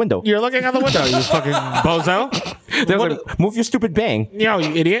looking out the window. You're looking out the window, you fucking bozo. They was like, move your stupid bang. Yo,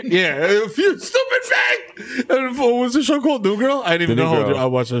 you idiot. Yeah, you stupid bang. And what was the show called? New Girl? I didn't even know. I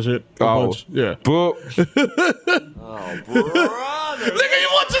watched that shit a bunch. Yeah. Oh, brother. Nigga, you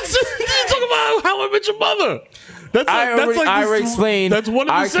talk about How I Met Your Mother. I explained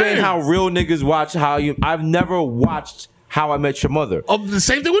how real niggas watch I've never watched How I Met Your Mother. The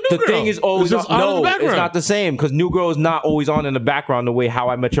same thing with New Girl. The thing is always it's just on. on in No, the it's background. not the same because New Girl is not always on in the background the way How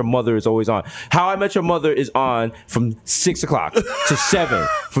I Met Your Mother is always on. How I Met Your Mother is on from 6 o'clock to 7,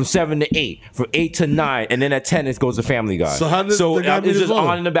 from 7 to 8, from 8 to 9, and then at 10 it goes to Family Guy. So how did the guy meet it's his just mother?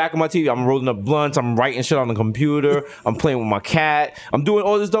 on in the back of my TV. I'm rolling up blunts. I'm writing shit on the computer. I'm playing with my cat. I'm doing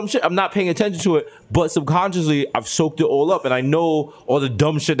all this dumb shit. I'm not paying attention to it, but subconsciously I've soaked it all up, and I know all the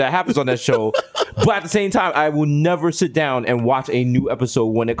dumb shit that happens on that show. But at the same time, I will never sit down and watch a new episode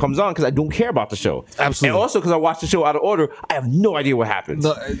when it comes on because I don't care about the show. Absolutely. And also because I watch the show out of order, I have no idea what happens. No,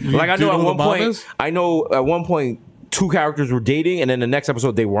 like I do you know at know one the mom point, is? I know at one point 2 characters were dating, and then the next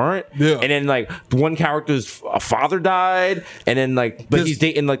episode they weren't. Yeah. And then like one character's father died, and then but There's- he's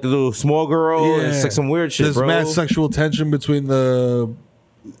dating like the little small girl. And it's like some weird shit, There's bro. mad sexual tension between the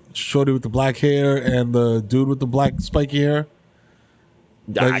shorty with the black hair and the dude with the black spiky hair.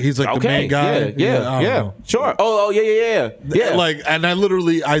 Like, he's like the main guy. I don't know. Sure. Oh, yeah. Like, and I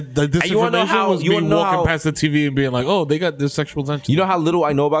literally, this you wanna know information how- was you me wanna know walking how- past the TV and being like, "Oh, they got this sexual tension." You know how little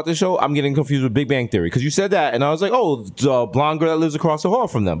I know about this show? I'm getting confused with Big Bang Theory because you said that, and I was like, "Oh, the blonde girl that lives across the hall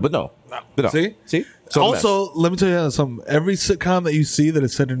from them." But no. See? So Also, let me tell you something. Every sitcom that you see that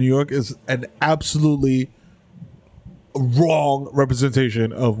is set in New York is an absolutely wrong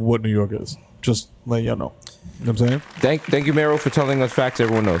representation of what New York is. Just let y'all know. You know what I'm saying? Thank you, Meryl, for telling us facts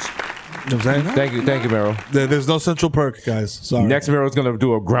everyone knows. You know what I'm saying? Thank you, Meryl. There's no Central Perk, guys. Sorry. Next, Meryl's gonna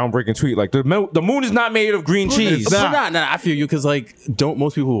do a groundbreaking tweet like the moon is not made of green cheese. It's not. I feel you because like, don't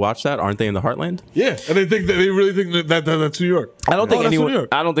most people who watch that aren't they in the heartland? Yeah, and they really think that that's New York. I don't think that's New anyone. York.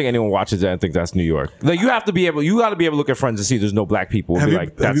 I don't think anyone watches that and think that's New York. Like you have to be able. You got to be able to look at Friends and see there's no black people. And be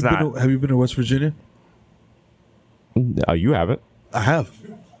like, that's not. Have you been to West Virginia? You haven't. I have.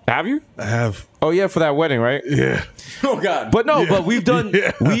 Have you? I have. Oh yeah, for that wedding, right? Yeah. Oh God. But no, but we've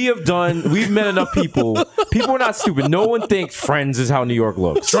met enough people. People are not stupid. No one thinks Friends is how New York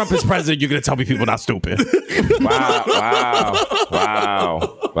looks. Trump is president. You're gonna tell me people not stupid? Wow.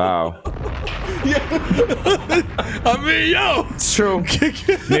 I mean, yo. It's true.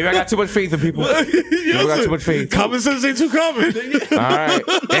 Maybe I got too much faith in people. Maybe I got too much faith. Common sense ain't too common. All right.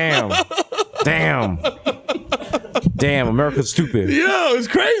 Damn, America's stupid. Yo, it's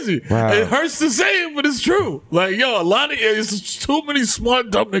crazy. Wow. It hurts to say it, but it's true. Like, yo, a lot of it's too many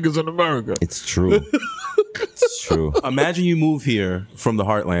smart dumb niggas in America. It's true. It's true. Imagine you move here from the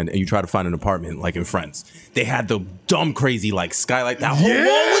heartland and you try to find an apartment like in Friends. They had the dumb crazy like skylight. That whole wall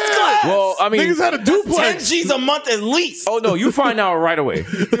was glass. Well, I mean, Niggas had a duplex. 10 G's a month at least. oh no, you find out right away.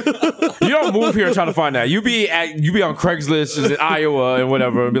 You don't move here trying to find that. You be on Craigslist in Iowa and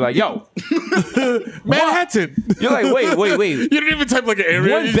whatever, and be like, "Yo, Manhattan. you're like, wait, You didn't even type like an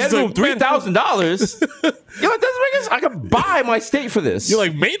area. one You just bedroom, like, $3,000." You're like, that's I could buy my state for this. You're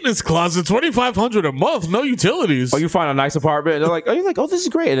like maintenance closet, $2,500 a month, no utilities. Oh, you find a nice apartment, and they're like, oh, this is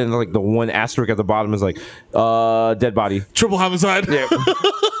great. And then like the one asterisk at the bottom is like, dead body. Triple homicide. Yeah.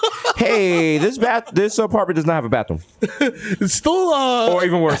 Hey, this apartment does not have a bathroom. It's still Or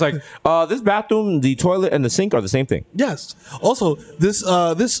even worse, like this bathroom, the toilet, and the sink are the same thing. yes. Also, this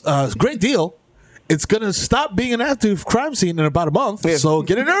great deal. It's gonna stop being an active crime scene in about a month. Yeah. So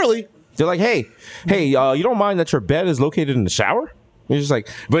get in early. They're like, hey, you don't mind that your bed is located in the shower? You're just like,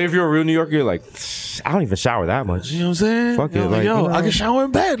 but if you're a real New Yorker, you're like, I don't even shower that much. You know what I'm saying? Fuck it, Yo, like, yo, you know. I can shower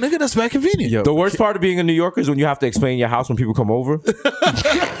in bed, nigga. That's mad convenient. The worst part of being a New Yorker is when you have to explain your house when people come over.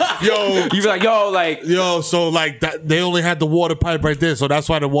 Yo, You be like, yo, so like that, they only had the water pipe right there, so that's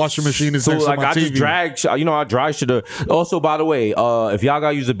why the washing machine is so next like to my I TV. just I dry should. Also, by the way, if y'all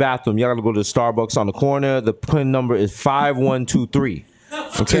gotta use the bathroom, y'all gotta go to the Starbucks on the corner. The PIN number is 5123.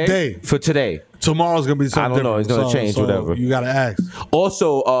 Okay? For today. Tomorrow's gonna be something. I don't know. It's gonna different. change, whatever. You gotta ask.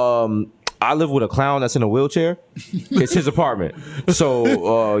 Also, I live with a clown that's in a wheelchair. It's his apartment. So,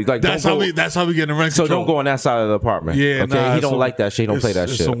 like, That's how we get in rent So control. don't go on that side of the apartment. Yeah, okay. nah, He don't so like that shit. He don't play that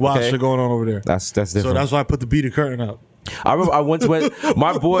it's shit. some wild okay? shit going on over there. That's different. So that's why I put the beaded curtain up. I remember I once went.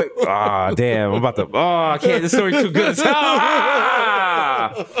 My boy. Damn! I'm about to. I can't. This story's too good to tell.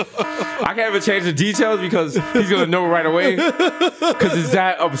 I can't even change the details because he's gonna know right away. Because it's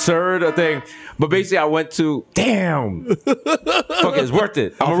that absurd a thing. But basically, I went to. Damn. Fuck it, it's worth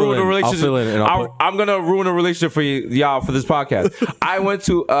it. I'm gonna ruin a relationship. I'm gonna ruin a relationship for y'all for this podcast. I went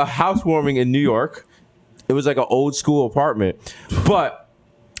to a housewarming in New York. It was like an old school apartment, but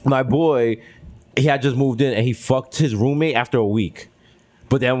my boy. He had just moved in and he fucked his roommate after a week.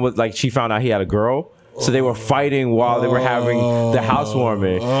 But then she found out he had a girl. So they were fighting while they were having the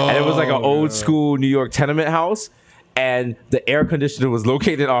housewarming. And it was like an old school New York tenement house. and the air conditioner was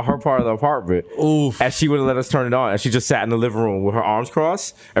located on her part of the apartment. Oof. And she wouldn't let us turn it on. And she just sat in the living room with her arms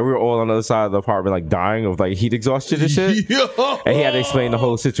crossed. And we were all on the other side of the apartment, like dying of like heat exhaustion and shit. Yo. And he had to explain the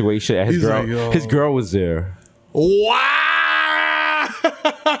whole situation. And He's like, yo. his girl was there. Wow.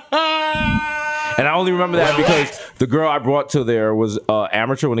 And I only remember that because the girl I brought to there was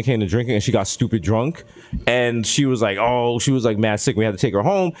amateur when it came to drinking, and she got stupid drunk. And she was like, mad sick. We had to take her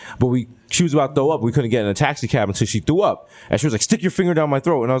home, but she was about to throw up. We couldn't get in a taxi cab until she threw up. And she was like, stick your finger down my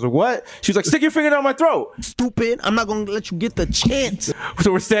throat. And I was like, what? She was like, stick your finger down my throat. Stupid. I'm not going to let you get the chance.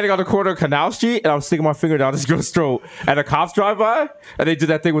 So we're standing on the corner of Canal Street, and I'm sticking my finger down this girl's throat. And the cops drive by, and they did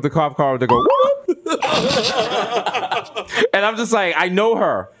that thing with the cop car. They go, whoop. And I'm just like, I know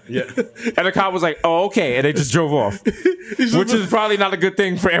her. Yeah. And the cop was like, oh, okay. And they just drove off. Which is probably not a good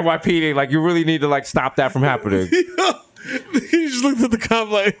thing for NYPD. Like, you really need to, like, stop that from happening. He just looked at the cop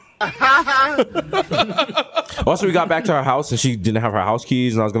like... Also, we got back to her house and she didn't have her house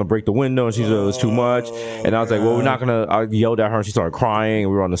keys, and I was gonna break the window, and she said it was too much. And I was like, well, we're not gonna. I yelled at her, and she started crying,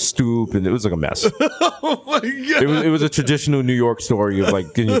 and we were on the stoop, and it was like a mess. Oh my God. It was a traditional New York story of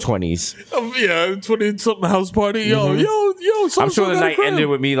like in your 20s. Yeah, 20-something house party. Yo. I'm sure the night ended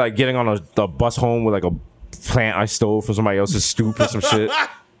with me like getting on a bus home with like a plant I stole from somebody else's stoop or some shit.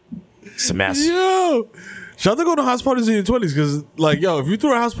 It's a mess. Yo. Shout out to go to house parties in your 20s, because, like, yo, if you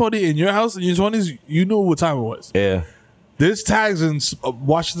threw a house party in your house in your 20s, you knew what time it was. Yeah. There's tags in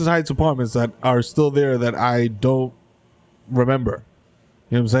Washington Heights apartments that are still there that I don't remember.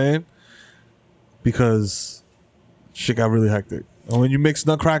 You know what I'm saying? Because shit got really hectic. And when you mix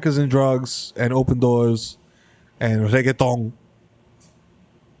nutcrackers and drugs and open doors and reggaeton,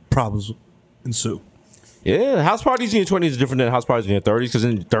 problems ensue. Yeah, house parties in your 20s is different than house parties in your 30s, because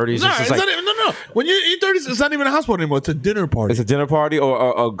in your 30s, it's just like... No. When you're in your 30s, it's not even a house party anymore. It's a dinner party. It's a dinner party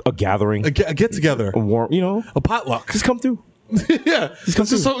or a gathering. A get-together. A warm, you know? A potluck. Just come through. Yeah.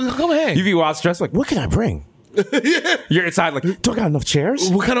 Come hang. You be wild stressed, like, what can I bring? Yeah. You're inside like, do I got enough chairs?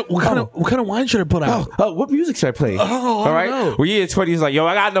 What kind of wine should I put out? What music should I play? All right. Know. Well, yeah, 20s like, yo,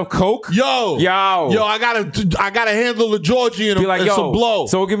 I got enough Coke. Yo, I gotta handle the Georgie and, like, yo, some blow.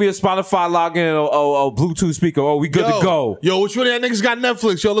 So give me a Spotify login and a Bluetooth speaker. Oh, we good to go. Yo, which one of y'all niggas got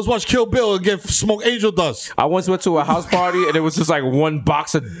Netflix? Yo, let's watch Kill Bill and smoke angel dust. I once went to a house party and it was just like one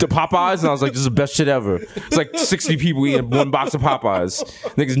box of Popeyes, and I was like, this is the best shit ever. It's like 60 people eating one box of Popeyes.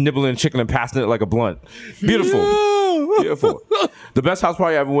 Niggas nibbling chicken and passing it like a blunt. Beautiful. Yeah. Beautiful. The best house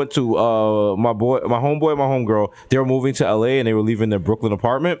party I ever went to, my homeboy, my homegirl, they were moving to LA and they were leaving their Brooklyn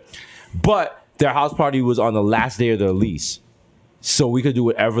apartment, but their house party was on the last day of their lease. So we could do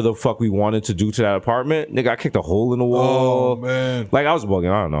whatever the fuck we wanted to do to that apartment. Nigga, I kicked a hole in the wall. Oh, man. Like, I was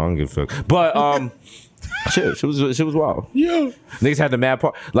bugging. I don't know. I don't give a fuck. But, shit was wild. Yeah. Niggas had the mad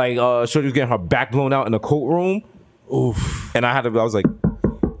part. Like, Shorty was getting her back blown out in the coat room. Oof. And I was like,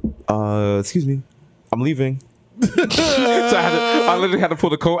 excuse me, I'm leaving. So I literally had to pull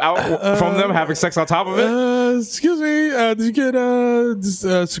the coat out from them, having sex on top of it. Excuse me, did you get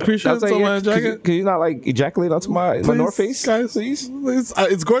secretions on my jacket? Can you not like ejaculate onto my North Face? Guys, please.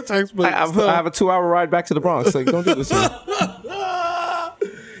 It's Gore-Tex, but I have a 2-hour ride back to the Bronx. Like, don't do this to me.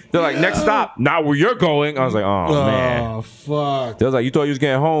 They're like, next stop, not where you're going. I was like, oh man. Oh, fuck. They was like, you thought you was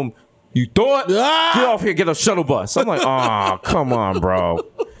getting home. You thought? Get off here, get a shuttle bus. I'm like, oh, come on, bro.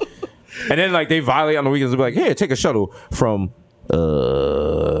 And then like they violate on the weekends. They'll be like, hey, take a shuttle from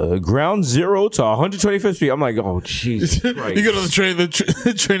Ground Zero to 125th Street. I'm like, oh, Jesus Christ. You get on the train, the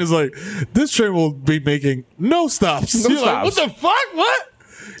train is like, this train will be making no stops. No You're stops. like, what the fuck? What?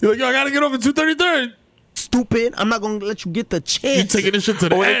 You're like, yo, I gotta get off at 233rd. Stupid. I'm not going to let you get the You chance. taking this shit to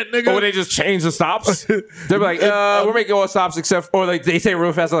the end, nigga. Or they just change the stops. They'll be like, we're making all stops except, or like they say it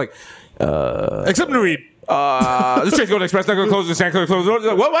real fast, they're like, except to read. this train's going express, not going to close the stand, close the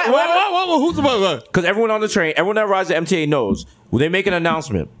door. What? Who's the what? Because everyone on the train, everyone that rides the MTA knows when they make an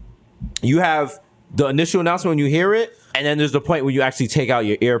announcement, you have the initial announcement when you hear it, and then there's the point where you actually take out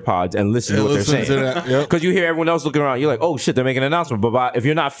your AirPods and listen to what they're saying. Because you hear everyone else looking around, you're like, oh shit, they're making an announcement. But if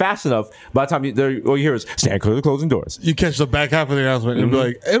you're not fast enough, by the time all you hear is stand clear of the closing doors. You catch the back half of the announcement and be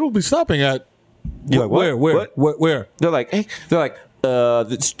like, it'll be stopping at You're like, where? They're like, hey, at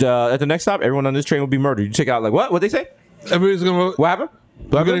the next stop, everyone on this train will be murdered. You check out like what? What they say? Everybody's gonna. What happened?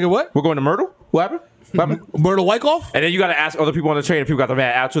 We're gonna get what? We're going to Myrtle. What happened? What happened? Myrtle Wyckoff? And then you got to ask other people on the train, and people got the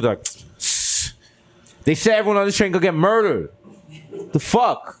mad attitude. They're like, they said everyone on this train gonna get murdered. The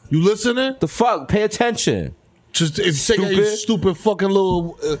fuck? You listening? The fuck? Pay attention. Just take out your stupid fucking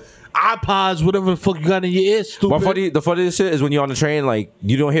little iPods, whatever the fuck you got in your ear. Stupid. The funniest shit is when you're on the train, like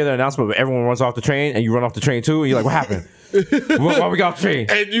you don't hear the announcement, but everyone runs off the train, and you run off the train too, and you're like, what happened? Why we got train?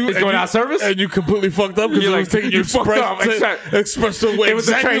 And you it's going out of service? And you completely fucked up because it was taking you fucked up. express the way it was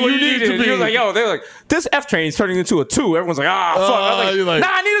exactly the train what you needed. to be. You was like, yo, they're like, this F train is turning into a 2. Everyone's like, fuck. I was like, nah,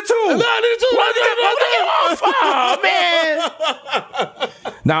 I need a 2. Nah, I need a 2. Why get off? Oh,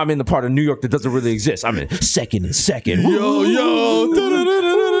 man. Now I'm in the part of New York that doesn't really exist. I'm in second. Yo.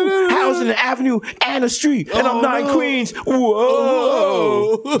 Housing an avenue and a street, and I'm not in Queens.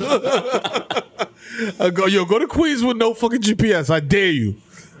 Whoa. Go to Queens with no fucking GPS. I dare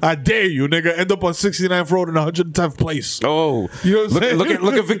you, nigga. End up on 69th Road in 110th place. Oh, you know what I'm saying?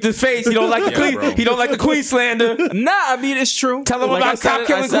 Look at Victor's face. He don't like the Queen. He don't like the Queen slander. Nah, I mean it's true. Tell him about cop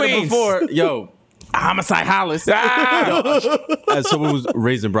killing Queens before. Yo, homicide Hollis. As someone who's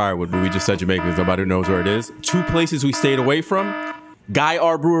raised in Briarwood, but we just said Jamaica because nobody knows where it is. 2 places we stayed away from: Guy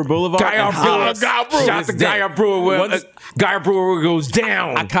R. Brewer Boulevard. Guy R. Brewer. Shout out to Guy R. Brewer. Guy R. Brewer goes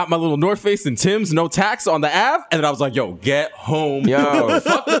down. I caught my little North Face and Tim's, no tax on the Ave, and then I was like, yo, get home. Yo.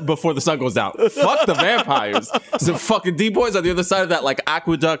 Fuck before the sun goes down. Fuck the vampires. Some fucking D-boys on the other side of that, like,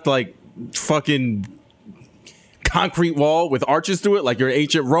 aqueduct, like, fucking concrete wall with arches through it, like you're in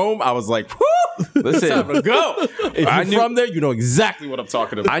ancient Rome. I was like, whoo! Listen, time to go. If you're from there, you know exactly what I'm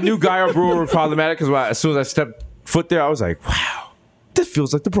talking about. I knew Guy R. Brewer was problematic because as soon as I stepped foot there, I was like, wow. This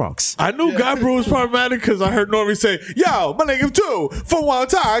feels like the Bronx. I knew Guy Brew was problematic because I heard Normie say, yo, my nigga too, for one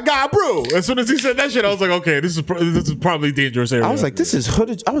time, Guy Brew. As soon as he said that shit, I was like, okay, this is probably dangerous area. I was like, this is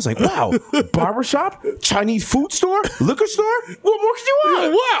hooded. I was like, wow, barbershop, Chinese food store, liquor store? What more could you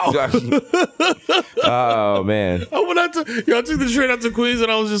want? Wow. Oh, man. I took the train out to Queens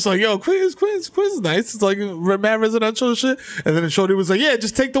and I was just like, yo, Queens is nice. It's like mad residential and shit. And then Shorty was like, yeah,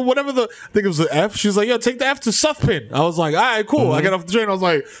 just take I think it was the F. She was like, yo, take the F to Southpin. I was like, all right, cool. I got off the train. I was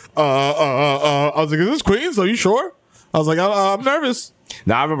like, I was like, is this Queens? Are you sure? I was like, I'm nervous.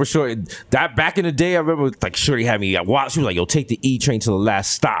 Now I remember Shorty that back in the day. I remember like Shorty had me watch. She was like, "Yo, take the E train to the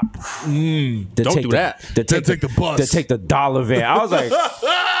last stop." Don't do that. Then take the bus. Then take the dollar van. I was like,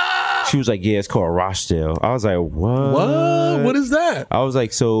 she was like, "Yeah, it's called Rochdale." I was like, "What? What? What is that?" I was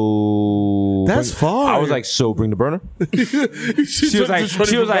like, "So that's far." I was like, "So bring the burner." she was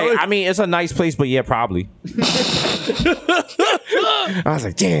like, "I mean, it's a nice place, but yeah, probably." I was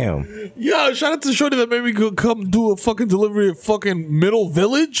like, damn. Yo, shout out to Shorty that made me come do a fucking delivery at fucking Middle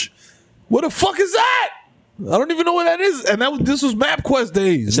Village. What the fuck is that? I don't even know what that is. And this was MapQuest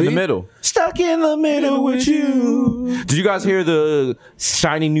days. It's in the middle. Stuck in the middle with you. Did you guys hear the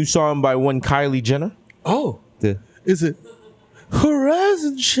shiny new song by one Kylie Jenner? Oh. Is it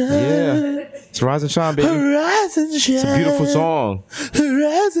Horizon Shine? Yeah. It's Rise and Shine, baby. Horizon Shine. It's a beautiful song.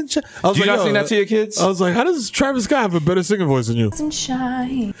 Horizon Shine. Did you not sing that to your kids? I was like, how does Travis Scott have a better singing voice than you? Horizon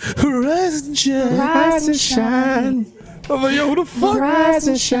Shine. Horizon Shine. Horizon Shine. I'm like, yo, who the fuck? Rise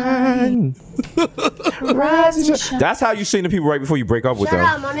and shine. Rise and shine. That's how you sing to people right before you break up with them.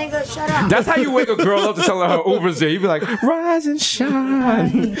 Shut up, my nigga. Shut up. That's how you wake a girl up to tell her Uber's there. You be like, rise and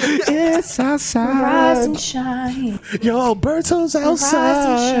shine. It's outside. Rise and shine. Yo, Alberto's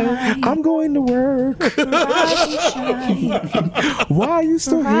outside. I'm going to work. Rise and shine. Why are you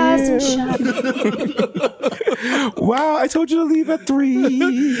still Rise here? and shine. Wow, I told you to leave at 3. And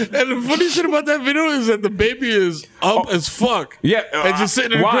the funny shit about that video is that the baby is up as fuck. Yeah. And just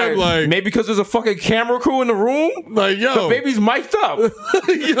sitting in the crib like... Maybe because there's a fucking camera crew in the room? Like, yo. The baby's mic'd up.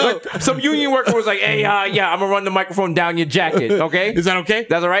 Like, some union worker was like, hey, yeah, I'm going to run the microphone down your jacket, okay? Is that okay?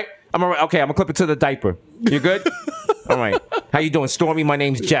 That's all right? Okay, I'm going to clip it to the diaper. You good? All right. How you doing? Stormy, my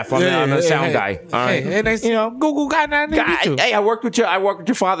name's Jeff. I'm the sound guy. All right. Hey, nice, Google guy. Hey, I worked with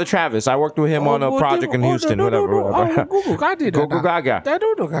your father, Travis. I worked with him on a project in Houston, whatever. Google guy did Google Gaga.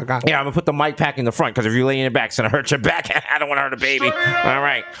 Yeah, I'm gonna put the mic pack in the front because if you lay in your back, it's gonna hurt your back. I don't want to hurt a baby. All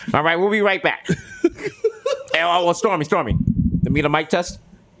right, we'll be right back. Hey, Stormy, let me get a mic test.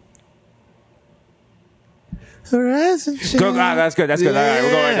 Horizon Shine. Go, that's good. All right,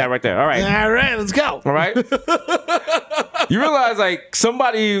 we'll go right there. All right, let's go. All right. You realize like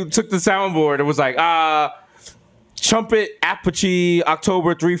somebody took the soundboard and was like, trumpet Apache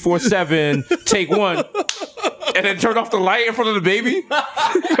October 347 take 1, and then turned off the light in front of the baby.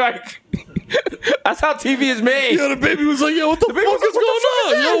 Like, that's how TV is made. Yo, the baby was like, yo, what the fuck is going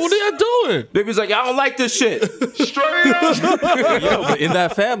on? Yo, what are y'all doing? Baby's like, I don't like this shit. Straight up. Yo, but in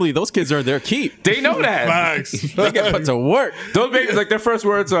that family, those kids are their keep. They know that. Facts. They get put to work. Those babies, like, their first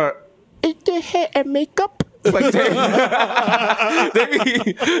words are, "Is the hair and makeup?" Like they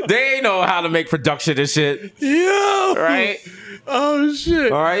ain't know how to make production and shit. Yo. Right? Oh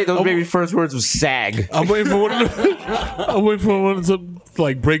shit. All right, those baby's first words was sag. I'm waiting for one of them to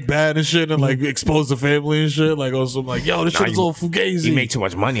like break bad and shit and like expose the family and shit. Like also like, yo, this shit is all fugazi. You make too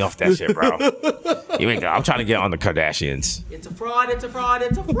much money off that shit, bro. Here we go. I'm trying to get on the Kardashians. It's a fraud. It's a fraud.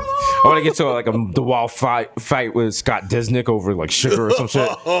 It's a fraud. I want to get to like the wild fight with Scott Disnick over like sugar or some shit.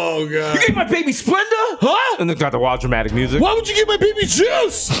 Oh god! You gave my baby Splenda, huh? And then got the wild dramatic music. Why would you give my baby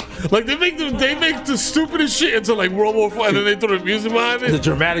juice? Like they make the stupidest shit into like World War IV, and then they throw the music behind it. The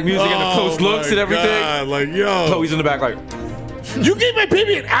dramatic music and the close looks and everything. God, like yo, Chloe's in the back like. You gave my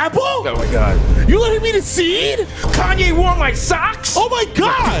baby an apple? Oh my god! You let him eat a seed? Kanye wore my socks? Oh my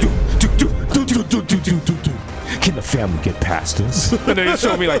god! Can the family get past this? And then he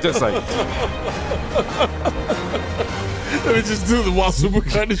showed me like this, like. Let me just do the wild super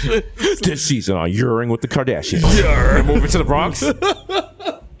kind of shit. This season on Urine with the Kardashians. We're moving to the Bronx.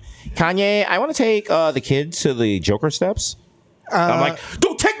 Kanye, I want to take the kids to the Joker steps. I'm like,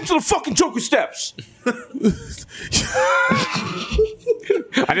 don't take them to the fucking Joker steps.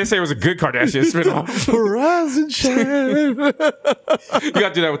 I didn't say it was a good Kardashian spin-off. Rise and shine. You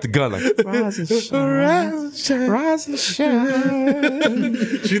gotta do that with the gun, like rise and shine, rise and shine.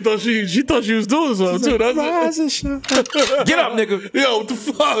 She thought she was doing something too. That's rise and shine. Get up, nigga. Yo, what the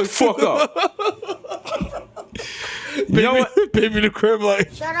fuck? Fuck up. You know what? Baby in the crib,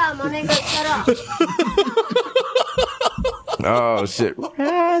 like. Shut up, my nigga. Shut up. Oh shit.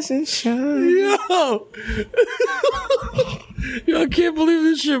 Rise and shine. Yo. Yo, I can't believe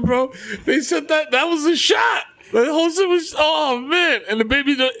this shit, bro. They said that was a shot. The whole shit was, oh man. And the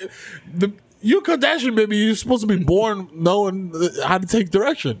baby, you Kardashian baby, you're supposed to be born knowing how to take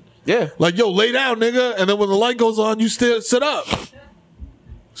direction. Yeah. Like, yo, lay down, nigga. And then when the light goes on, you still sit up.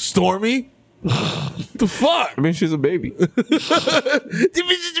 Stormy. The fuck? I mean, she's a baby.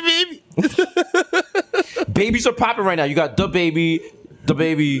 Babies are popping right now. You got the baby, little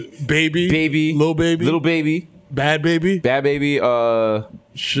baby, bad baby,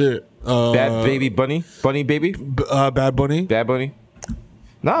 shit, bad baby, bunny baby, bad bunny,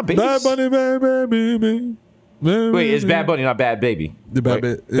 Nah, baby. Bad bunny, bad baby. Wait, it's Bad Bunny, not Bad Baby. The Bad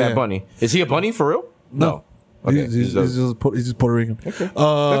Baby. Bad Bunny. Is he a bunny for real? No. Okay. He's just Puerto Rican. Okay. That's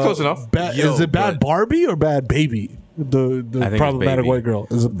close enough. Is it Bad Barbie or Bad Baby? The problematic white girl.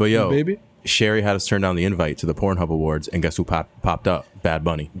 Is it Baby? Sherry had us turn down the invite to the Pornhub Awards, and guess who popped up? Bad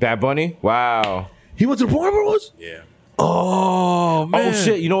Bunny. Bad Bunny? Wow. He went to the Pornhub Awards? Yeah. Oh, man. Oh,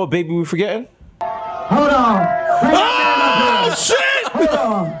 shit. You know what baby we're forgetting? Hold on. Oh, shit. Hold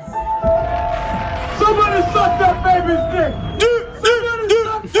on. Somebody suck that baby's dick.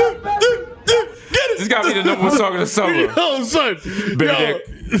 This gotta be the number one song of the summer. Yo, son. Baby dick.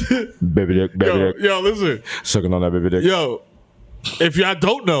 Baby dick, baby dick. Yo, listen. Sucking on that baby dick. Yo, if y'all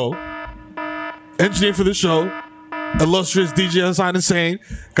don't know, engineer for the show, illustrious DJ Hassan Hussein,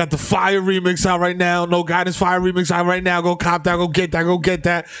 got the Fire remix out right now. No Guidance Fire remix out right now. Go cop that, go get that, go get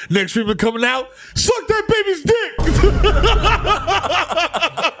that. Next remix coming out. Suck that baby's dick.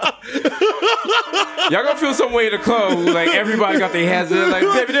 Y'all gonna feel some way in the club. Like everybody got their hands in, like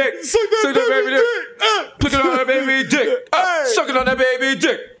baby dick. Suck that baby dick. Put it on that baby dick. Suck it on that baby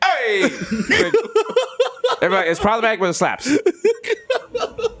dick. Hey. Everybody, it's problematic, but it slaps.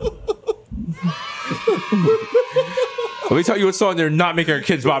 Let me tell you what song they're not making a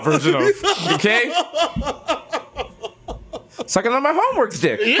Kids Bop version of. Okay? Sucking on my homework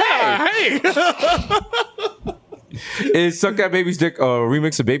dick. Yeah, hey. Is Suck That Baby's Dick a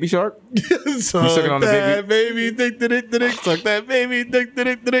remix of Baby Shark? Suck sucking on the that baby dick, dick. Suck that baby dick,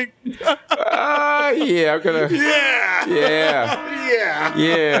 dick. Yeah, I'm gonna.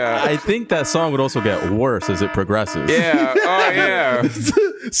 Yeah. I think that song would also get worse as it progresses. Yeah. Oh yeah.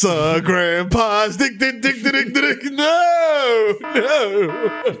 Suck grandpa's dick. No.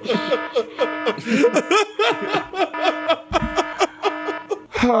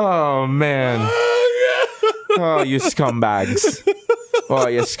 Oh man. Oh, you scumbags. Oh,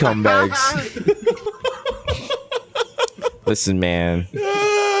 you scumbags. Listen, man.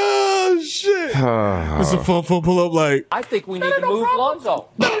 Oh, shit. It's a fun pull up like. I think we need to move Lonzo.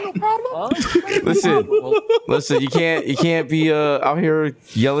 No problem. Listen, you can't be out here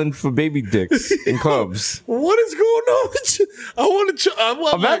yelling for baby dicks in clubs. What is going on with you? I want to.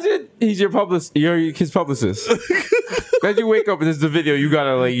 Imagine he's your publicist. You're his publicist. Imagine you wake up and this is the video you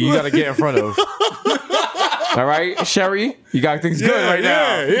gotta get in front of. All right, Sherry, you got things good right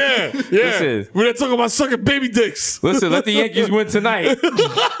now. Yeah. Listen, we're not talking about sucking baby dicks. Listen, let the Yankees win tonight.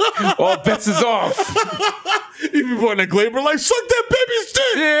 All bets is off. You be putting that Glaber like, suck that baby's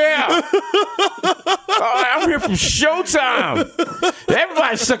dick. Yeah. I'm here from Showtime.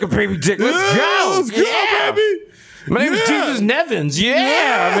 Everybody's sucking baby dick. Let's go. Let's go, baby. My name is Jesus Nevins.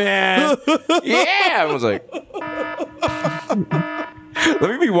 Yeah, man. Yeah. I was like,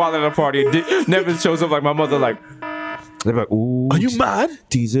 let me be wild at a party. And Nevins shows up like my mother, like, They're like, ooh. Are you mad?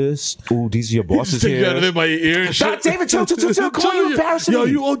 Jesus. Ooh, these are your bosses Take you out here. of there by your ear and shit. David, chill. Come on, you embarrassing Yo,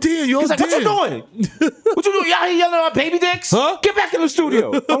 me. you OD, you He's like, what you doing? What you doing? Y'all here yelling at baby dicks? Huh? Get back in the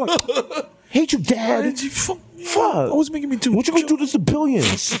studio. I'm like, hate you, Dad. Fuck. Always making me do. What you gonna do this to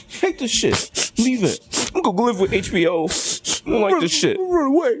billions? Hate this shit. Leave it. I'm gonna live with HBO. I don't like this shit. Run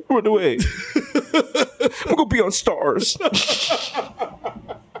away. I'm gonna be on Stars.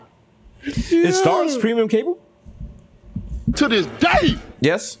 Is Stars premium cable? To this day.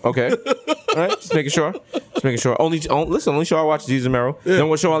 Yes. Okay. All right. Just making sure. Only show I watch is Mero. Then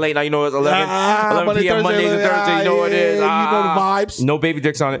what show on late night? You know it's 11 p.m. Mondays and Thursdays. You know what it is. You know the vibes. No baby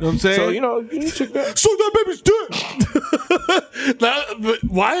dicks on it. You know what I'm saying? So you check that. Suck that baby's dick.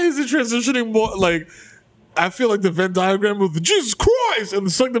 Why is it transitioning more like? I feel like the Venn diagram with the Jesus Christ and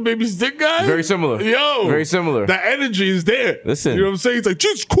the suck the baby's dick guy. Very similar. Yo, very similar. That energy is there. Listen, you know what I'm saying? It's like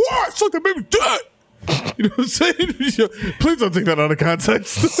Jesus Christ, suck the baby's dick. You know what I'm saying? Please don't take that out of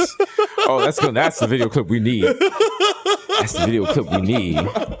context. Oh, that's the video clip we need. That's the video clip we need.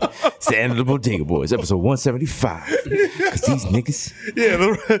 It's the end of the Bodega Boys, episode 175. Because these niggas. Yeah,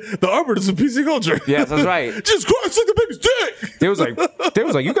 the arbiters of PC culture. Yes, that's right. Jesus Christ, suck the baby's dick. They was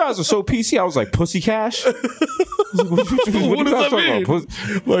like, you guys are so PC. I was like, pussy cash. What does that mean?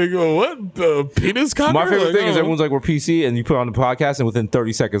 Like, what? Penis cocker? My favorite thing is everyone's like, we're PC, and you put it on the podcast, and within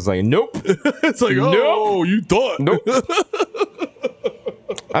 30 seconds, like, nope. It's like, oh, you thought. Nope.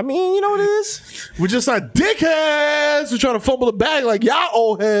 I mean, you know what it is? We're just not dickheads. We're trying to fumble the bag like y'all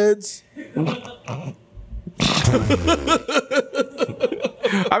old heads. I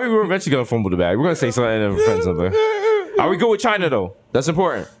mean, we're eventually going to fumble the bag. We're going to say something and then offend something. Are we good with China, though? That's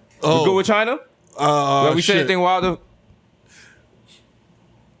important. We good with China? Have we said anything wild?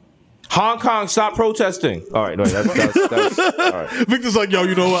 Hong Kong, stop protesting. All right, no, that's all right. Victor's like, yo,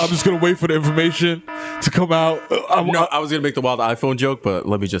 you know what? I'm just going to wait for the information to come out. I was going to make the wild iPhone joke, but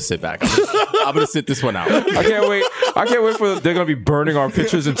let me just sit back. I'm going to sit this one out. I can't wait for they're going to be burning our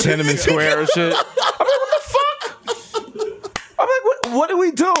pictures in Tiananmen Square and shit. I'm like, what the fuck? I'm like, what do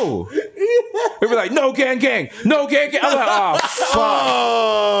we do? They were like, no gang. No gang. I'm like, oh, fuck.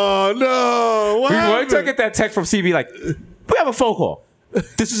 Oh, no. We wanted to get that text from CB like, we have a phone call.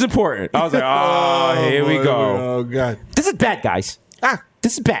 This is important. I was like, here we go. Oh, God. This is bad, guys.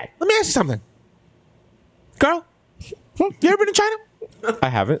 This is bad. Let me ask you something. Girl, you ever been to China? I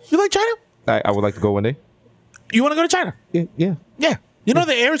haven't. You like China? I would like to go one day. You want to go to China? Yeah. You know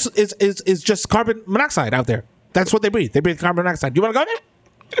the air is just carbon monoxide out there. That's what they breathe. They breathe carbon monoxide. You want to go there?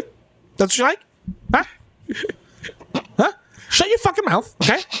 That's what you like? Huh? Shut your fucking mouth,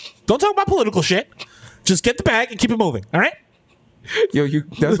 okay? Don't talk about political shit. Just get the bag and keep it moving, all right? Yo,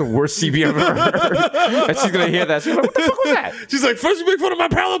 that's the worst CB I've ever heard. And she's gonna hear that. She's like, what the fuck was that? She's like, first you make fun of my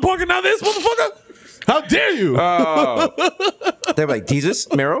parallel parking, now this, motherfucker. How dare you? They're like, Jesus,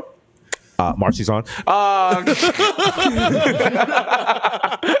 Mero. Marcy's on.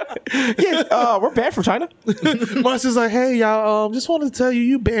 We're banned from China. Marcy's like, hey, y'all, just wanted to tell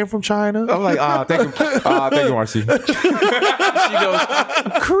you banned from China. I'm like, thank you, Marcy. She goes,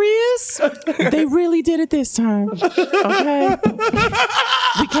 Chris, they really did it this time. Okay?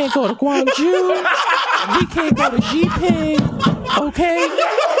 We can't go to Guangzhou. We can't go to Xiping. Okay?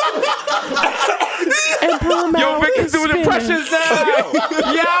 And Paramount Yo, Victor's doing impressions now.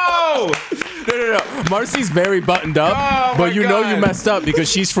 Yo. No. Marcy's very buttoned up, but you know you messed up because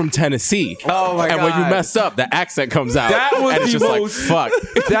she's from Tennessee. Oh my God. And when you mess up, the accent comes out. That was and it's the just most, like,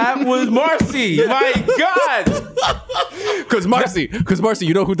 fuck. That was Marcy. My God. Because Marcy,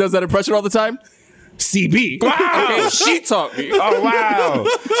 you know who does that impression all the time? CB. Wow. Okay, she taught me. Oh, wow.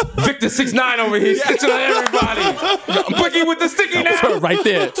 Victor 6'9" over here stitching on everybody. Boogie with the sticky now. Right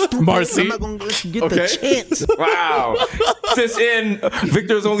there. Marcy. I'm not going to get Okay. the chance. Wow. This in,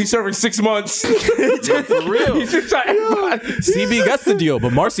 Victor's only serving 6 months. For real. CB gets the deal,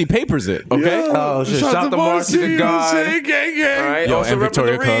 but Marcy papers it. Okay. Oh, shit. Shout out to Marcy, the God. Gang, gang. All right. Yo, Also and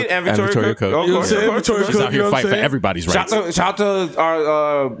Victoria repping the Reed Cook. and Victoria Cook. You know what I'm saying? Victoria She's Cook, out here you know what I'm fighting for saying? everybody's rights. Shout out to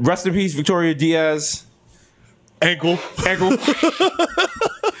our rest in peace, Victoria Diaz. Ankle.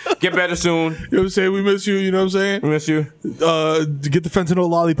 Get better soon. You know what I'm saying? We miss you. You know what I'm saying? We miss you. Get the fentanyl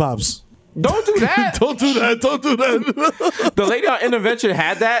lollipops. Don't do that. Don't do that. The lady on Intervention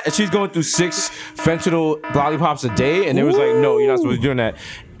had that, and she's going through 6 fentanyl lollipops a day, and it was like, no, you're not supposed to be doing that.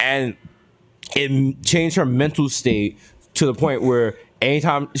 And it changed her mental state to the point where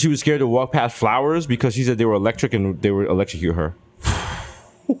anytime she was scared to walk past flowers because she said they were electric and they would electrocute her.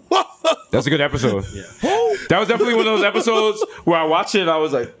 That's a good episode. Yeah. That was definitely one of those episodes where I watched it and I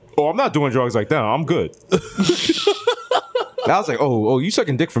was like, oh, I'm not doing drugs like that. I'm good. I was like, oh, you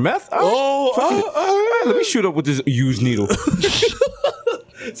sucking dick for meth? All right, let me shoot up with this used needle.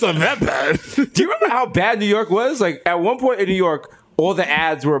 It's not that bad. Do you remember how bad New York was? Like at one point in New York, all the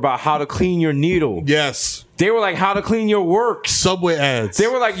ads were about how to clean your needle. Yes. They were like how to clean your works. Subway ads. They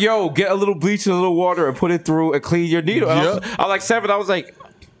were like, yo, get a little bleach and a little water and put it through and clean your needle. I was like 7. I was like,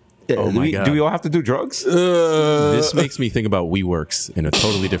 Oh my God. Do we all have to do drugs? This makes me think about WeWorks in a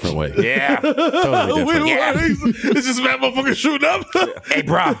totally different way. Yeah. Totally different. It's just mad motherfucker shooting up. Hey,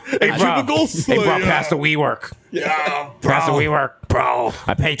 bro. Cubicles. Hey, bro, pass the WeWork. Yeah, Pass the WeWork. Bro,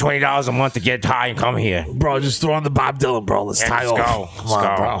 I pay $20 a month to get high and come here. Bro, just throw on the Bob Dylan, bro. Let's tie Let's off. go. Let's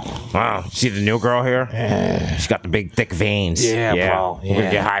go. Bro. Wow. See the new girl here? Yeah. She's got the big, thick veins. Yeah, bro. We're going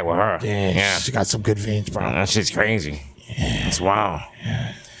to get high with her. Yeah. She got some good veins, bro. That shit's crazy. Yeah. It's wow.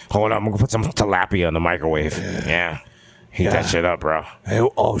 Yeah. Hold on, I'm going to put some tilapia in the microwave. Yeah. Heat that shit up, bro. Hey,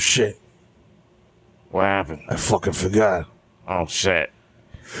 oh, shit. What happened? I fucking forgot. Oh, shit.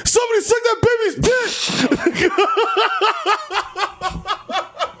 Somebody suck that baby's dick.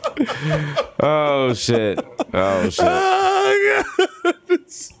 Oh, shit. Oh, shit.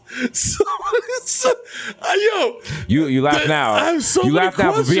 Somebody suck. Yo. You laugh now. I have so you many laugh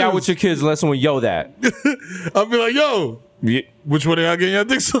now, but be out with questions. your kids and let someone yell that. I'll be like, yo. Yeah. Which one of y'all getting your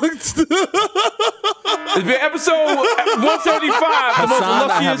dick sucked? It's been episode 175, the most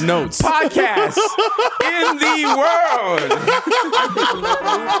illustrious podcast in the world.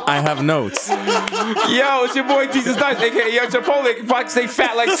 I have notes. Yo, it's your boy Jesus Dice, aka Young Chipotle. Pocket stay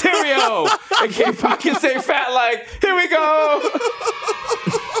fat like Tyrio. aka Pocket stay fat like, here we go.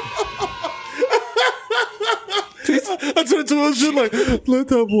 I turned to him shit like, let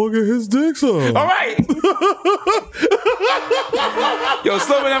that boy get his dick sucked. All right. Yo,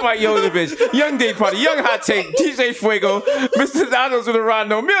 slow it up, my yo, the bitch. Young Day Party, Young Hot Take, DJ Fuego, Mr. Danos with a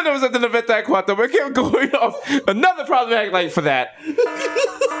Rondo, Milnos at the Neventa Cuatro. We kept going off. Another problematic light for that.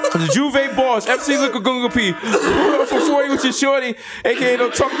 The Juve Boss, FC Lukagunga P, for 40 with your shorty, aka No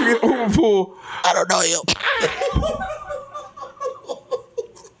Talk to Uber Pool. I don't know you.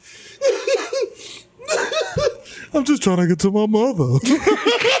 I'm just trying to get to my mother.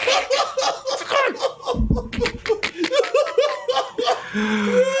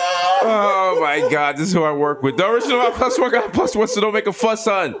 Oh my God, this is who I work with. The original +1 guy +1, so don't make a fuss,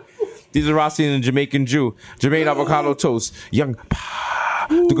 son. These are Rossi and the Jamaican Jew, Jermaine Avocado Toast, Young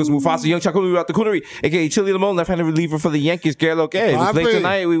Dukas Mufasa, Young Chakulu out the coonery, aka Chili Limon, left-handed reliever for the Yankees. Get okay. We play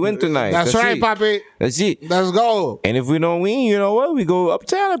tonight, we win tonight. That's right, it. Papi. That's it. Let's go. And if we don't win, you know what? We go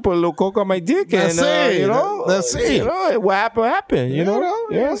uptown and put a little coke on my dick. That's and, it. You know, That's it. You know, what happened. You know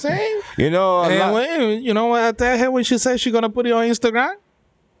what I'm saying? You know, And when, you know what? At that head when she said she gonna put it on Instagram.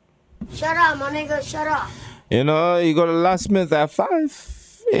 Shut up, my nigga. Shut up. you know, you go to La Smith at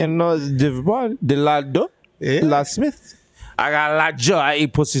 5. You know, the La Smith. I got a lot of jaw. I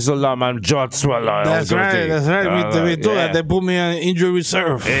eat pussy so long, my jaw swallow. That's right. That's right. We do that. They put me on injury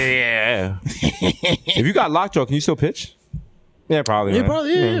reserve. Yeah. If you got lockjaw, can you still pitch? Yeah, probably. Yeah, man.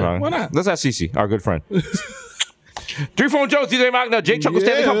 probably. Yeah. Why not? Let's ask Cece, our good friend. 3 Phone Jones, DJ Magna, Jake Chuckle,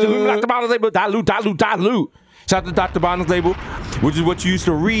 Stanley Compton, Dr. Bonner's label, dilute. Shout out to Dr. Bonner's label, which is what you used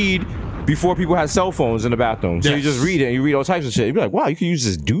to read before people had cell phones in the bathroom. So you just read it and you read all types of shit. You'd be like, wow, you can use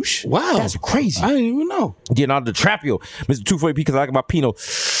this douche? Wow. That's crazy. I didn't even know. Leonardo DiCaprio, Mr. 240p, because I like my Pinot.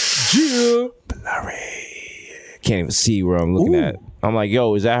 Can't even see where I'm looking at. I'm like,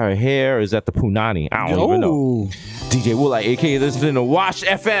 yo, is that her hair or is that the punani? I don't even know. DJ Wool, like, aka listening to Wash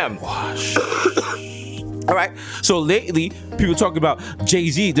FM. Wash. All right. So lately, people talking about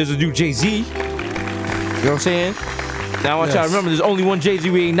Jay-Z. There's a new Jay-Z. You know what I'm saying? Now I want y'all to remember there's only one Jay-Z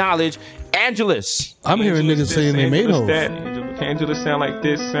we acknowledge. Angelus. I'm hearing niggas saying they made hoes. Angelus sound like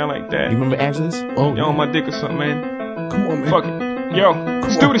this, sound like that. You remember Angelus? Oh, you on my dick or something, man? Come on, man. Fuck it. Yo,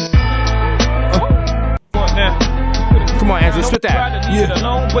 let's do this. Come on, Angelus, spit that. Yeah.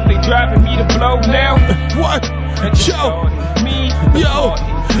 Alone, but they driving me to blow now. What?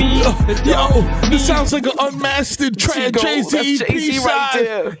 Yo, this sounds like an unmastered Jay-Z Jay-Z right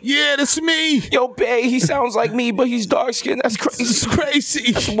there. Yeah, that's me. Yo, bae, he sounds like me, but he's dark skinned. That's crazy. It's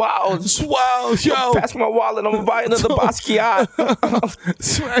crazy. That's wild. It's wild, yo. Pass my wallet. I'm gonna buy another Basquiat.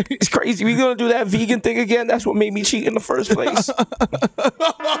 That's right. It's crazy. We gonna do that vegan thing again? That's what made me cheat in the first place.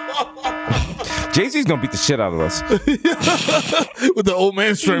 Jay-Z's gonna beat the shit out of us. With the old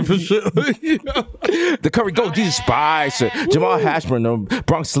man strength and shit. You know? The Curry Gold, Jesus Spicer, Jamal Hashburn, the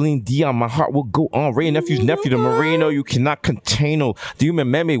Bronx Celine Dion, my heart will go on. Ray Nephew's nephew, the Moreno, you cannot contain. The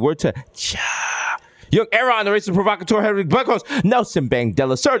human meme, word to cha. Young Aaron, the racist provocateur, Henry Buckles, Nelson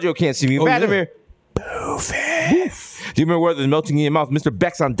Bangdella, Sergio Can't See Me, Vladimir. Boofy. Do you remember where the melting in your mouth? Mr.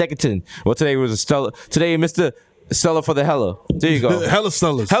 Bex on Deckerton. Well, today was a stellar. Today, Mr. Stella for the hella. There you go. Hella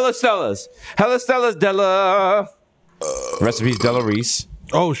Stellas. Hella Stellas. Hella Stellas, Della. Recipes, Della Reese.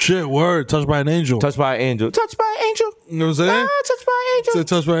 Oh, shit. Word. Touched by an angel. Touched by an angel. Touched by an angel. You know what I'm saying? Touched by an angel. Said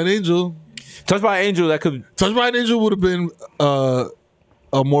touched by an angel. Touched by an angel that could. Touched by an angel would have been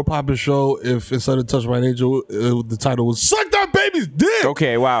a more popular show if instead of Touched by an Angel, the title was Suck That Baby's Dick.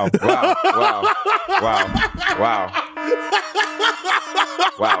 Okay, wow. Wow. Wow. Wow. Wow.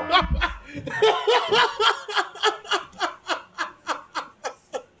 Wow.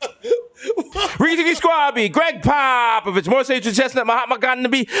 Ricky Squabby, Greg Popovich, more sage chestnut, Mahatma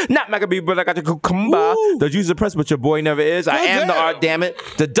Gandhi, not Maccabee, but I got the cucumber. The juice of press, but your boy never is. I am the art, damn it.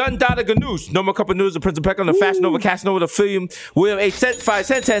 The Dundada Ganoush, no more cup of noodles, the Prince of Peck on the Fashion Nova, Casanova, the film, William 8 cent, 5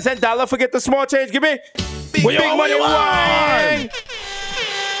 cent, 10 cent, $1. Forget the small change, give me big money wine.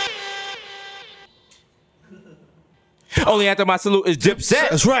 Only after my salute is Dipset.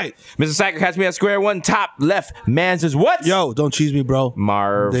 That's right. Mr. Sacker catch me at square one, top left. Man's is what? Yo, don't cheese me, bro.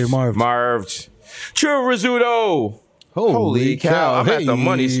 Marved. True Rizzuto. Holy cow. I'm at the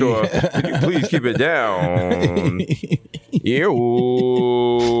money store. Can you please keep it down? Ew.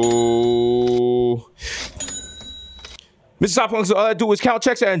 Mr. Stop Punks, all I do is count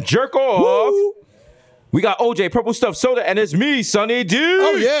checks and jerk off. Woo. We got OJ, Purple Stuff Soda, and it's me, Sonny D.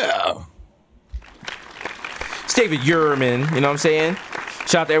 Oh, yeah. It's David Yurman, you know what I'm saying?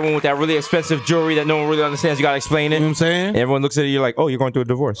 Shout out to everyone with that really expensive jewelry that no one really understands. You gotta explain it. You know what I'm saying? And everyone looks at it, you're like, oh, you're going through a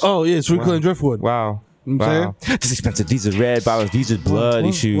divorce. Oh, yeah, it's Rico and Driftwood. Wow. You know what I'm saying? This is expensive. These are red bottles. These are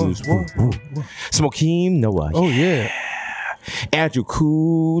bloody shoes. Smokeem Noah. Oh, yeah. Andrew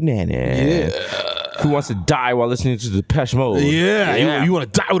Cunanan. Yeah. Who wants to die while listening to Depeche Mode? Yeah. You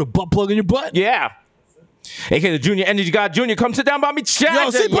want to die with a butt plug in your butt? Yeah. AK the Junior Energy God Junior, come sit down by me, chat.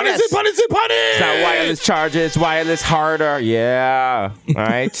 Yo, sit putty. It's not wireless charger, it's wireless harder. Yeah. All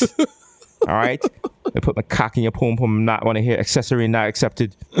right. All right. I put my cock in your pom pom. Not want to hear accessory not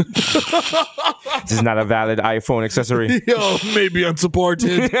accepted. This is not a valid iPhone accessory. Yo, maybe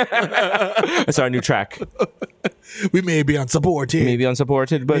unsupported. That's our new track. We may be unsupported. Maybe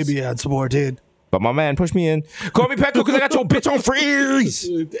unsupported, but maybe unsupported. But my man pushed me in. Call me Petco because I got your bitch on freeze.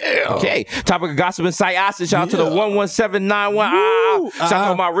 Damn. Okay. Topic of gossip and psyosis. Shout out to the 11791. Shout out to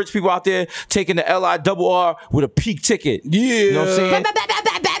all my rich people out there taking the LIRR with a peak ticket. Yeah. You know what I'm saying? You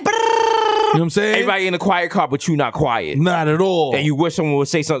know what I'm saying? Everybody in a quiet car, but you not quiet. Not at all. And you wish someone would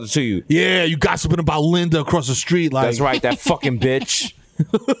say something to you. Yeah, you gossiping about Linda across the street. Like. That's right, that fucking bitch.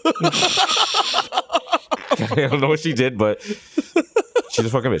 I don't know what she did, but she's a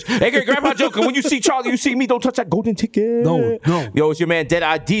fucking bitch. Hey, Grandpa Joker, when you see Charlie, you see me. Don't touch that golden ticket. No. Yo, it's your man Dead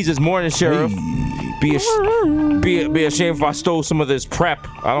IDs this morning, Sheriff. Be ashamed if I stole some of this prep.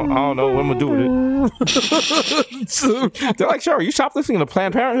 I don't know what I'm gonna do with it. They're like, sure, you shoplifting in a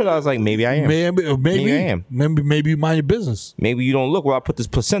Planned Parenthood? I was like, maybe I am. Maybe I am. Maybe you mind your business. Maybe you don't look while I put this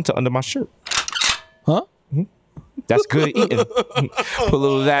placenta under my shirt. Huh? That's good eating. Put a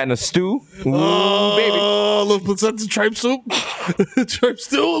little of that in a stew. Ooh, baby. Oh, a little placenta tripe soup. Tripe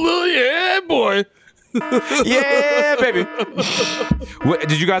stew, a little, yeah, boy. Yeah, baby. What,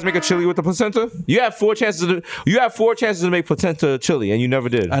 did you guys make a chili with the placenta? You had 4 chances to make placenta chili, and you never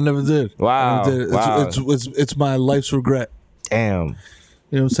did. I never did. Wow. It's my life's regret. Damn.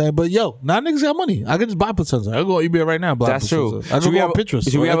 You know what I'm saying? But yo, now niggas got money. I can just buy placenta. I can go on eBay right now. That's placenta. true. I can go on Pinterest.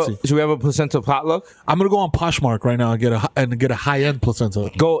 Should we have a placenta potluck? I'm gonna go on Poshmark right now and get a high end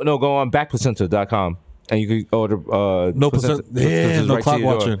placenta. Go on backplacenta.com and you can order no placenta. Yeah, no clock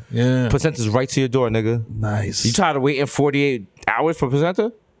watching. Yeah, placenta's right to your door, nigga. Nice. You tired of waiting 48 hours for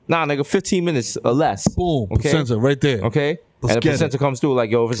placenta? Nah, nigga, 15 minutes or less. Boom, okay? Placenta right there. Okay, and the placenta comes through like,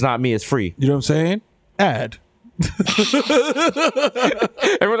 yo, if it's not me, it's free. You know what I'm saying? Ad.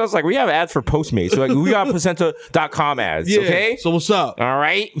 Everyone else like, we have ads for Postmates. So like, we got placenta.com ads. Yeah. Okay, so what's up? All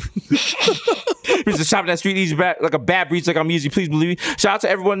right. He's just shopping that Street Easy like a bad breach, like I'm easy. Please believe me. Shout out to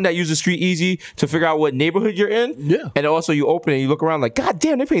everyone that uses Street Easy to figure out what neighborhood you're in. Yeah. And also you open it and you look around like, God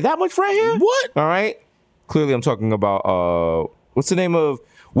damn, they pay that much for here? What? All right. Clearly I'm talking about what's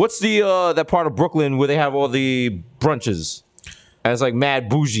the that part of Brooklyn where they have all the brunches? And it's like mad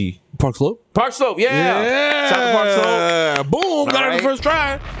bougie. Park Slope? Park Slope, yeah. Shout out to Park Slope. Boom, got it the first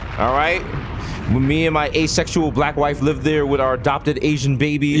try. All right. When me and my asexual black wife live there with our adopted Asian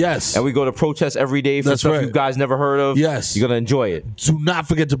baby. Yes. And we go to protest every day for That's stuff right. you guys never heard of. Yes. You're going to enjoy it. Do not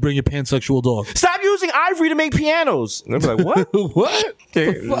forget to bring your pansexual dog. Stop you using ivory to make pianos. And they'll be like, what? What?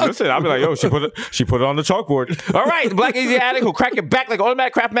 Listen, I'll be like, yo, she put it on the chalkboard. All right, the black Asiatic will crack it back like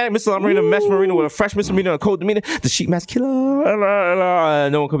automatic craftmatic missile marina mesh marina with a fresh misdemeanor and a cold demeanor. The sheet mask killer.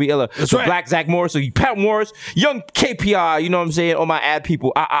 No one could be iller. That's so right. Black Zach Morris, so you Pat Morris, young KPI, you know what I'm saying? All my ad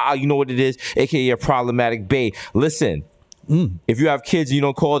people, you know what it is, aka a problematic bae. Listen, if you have kids and you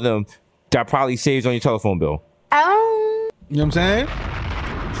don't call them, that probably saves on your telephone bill. You know what I'm saying?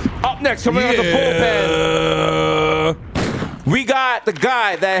 Up next, coming out the bullpen, we got the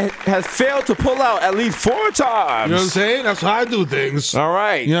guy that has failed to pull out at least 4 times. You know what I'm saying? That's how I do things. All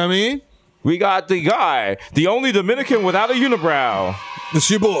right. You know what I mean? We got the guy, the only Dominican without a unibrow. It's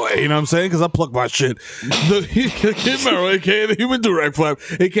your boy, you know what I'm saying? Because I pluck my shit. The Kid Mero, a.k.a. the Human Direct Flap,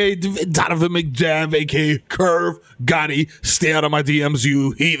 a.k.a. Donovan McJav, a.k.a. Curve Gotti. Stay out of my DMs,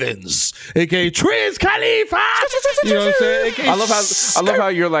 you heathens. A.k.a. Triz Khalifa. You know what I'm saying? AKA I love how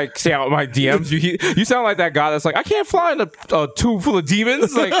you're like, stay out of my DMs. You sound like that guy that's like, I can't fly in a tube full of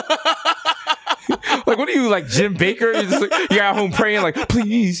demons. Like, like, what are you, like Jim Baker? You're, just like, you're at home praying, like,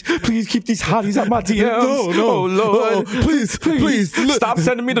 please keep these hotties out my DMs. No, oh Lord, please. Stop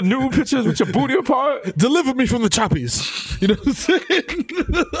sending me the nude pictures with your booty apart. Deliver me from the choppies. You know what I'm saying?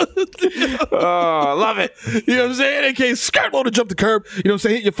 Oh, love it. You know what I'm saying? AKA skirt load to jump the curb. You know what I'm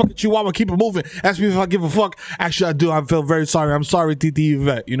saying? Hit your fucking chihuahua, keep it moving. Ask me if I give a fuck. Actually, I do. I feel very sorry. I'm sorry, TT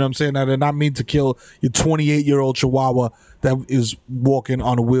Yvette. You know what I'm saying? I did not mean to kill your 28-year-old chihuahua that is walking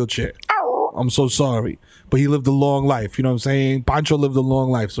on a wheelchair. I'm so sorry. But he lived a long life. You know what I'm saying? Pancho lived a long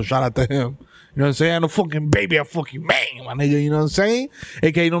life. So shout out to him. You know what I'm saying? I'm a fucking baby, a fucking man, my nigga. You know what I'm saying?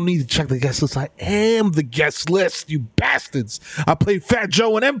 AKA, you don't need to check the guest list. I am the guest list, you bastards. I played Fat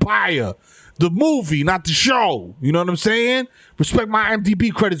Joe in Empire. The movie, not the show. You know what I'm saying? Respect my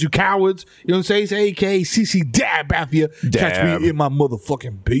IMDb credits, you cowards. You know what I'm saying? It's AKA CC Dab after you catch me in my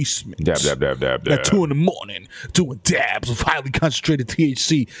motherfucking basement. Dab. At 2 a.m, doing dabs of highly concentrated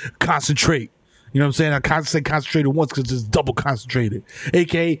THC. Concentrate. You know what I'm saying? I can't say concentrated once because it's double concentrated.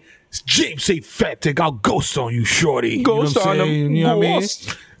 AKA James say fat dick. I'll ghost on you, shorty. Ghost you know what I'm on saying? him. You know what I mean?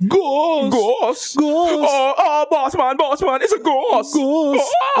 Ghost. Oh, boss man, it's a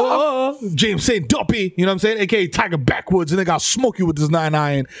ghost. James saying dumpy, you know what I'm saying? AKA Tiger Backwoods, and they got smoke you with this 9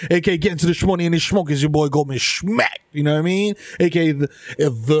 iron. AKA getting to the shmoney and the smoke is your boy Goldman Schmack. You know what I mean? AKA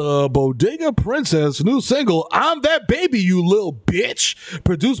the Bodega Princess new single, I'm That Baby, You Little Bitch.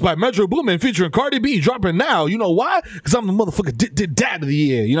 Produced by Metro Boomin, featuring Cardi B, dropping now. You know why? Because I'm the motherfucker dad of the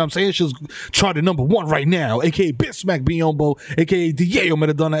year. You know what I'm saying? She's charted #1 right now. AKA Bismack Biombo, AKA Diego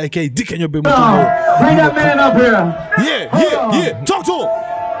Maradona, AKA Dick in your big Bring that man up here. Yeah. Talk to him.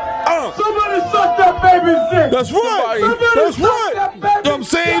 Somebody suck that baby's dick. That's right. That's right. You know what I'm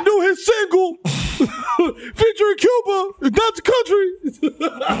saying? New hit single featuring Cuba, not the country.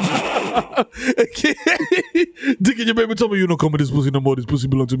 Dick in your baby, tell me you don't come with this pussy no more. This pussy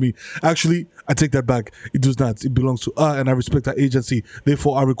belongs to me. Actually, I take that back. It does not. It belongs to and I respect our agency.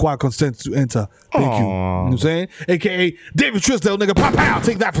 Therefore, I require consent to enter. Thank you. You know what I'm saying? AKA David Trisdale, nigga. Pop out.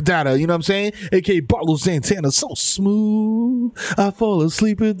 Take that for data. You know what I'm saying? AKA Barlow Santana. So smooth. I fall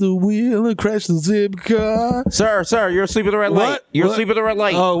asleep at the wheel and crash the zip car. Sir, you're asleep at the red light. You're asleep at the red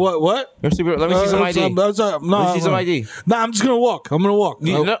light. Oh, what? You're asleep at, let me see some ID. Let me see some ID. Nah, I'm just gonna walk.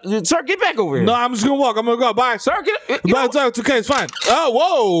 Sir, get back over here. No, I'm just gonna walk. I'm gonna go. Bye. Sir, it's okay. It's fine. Oh,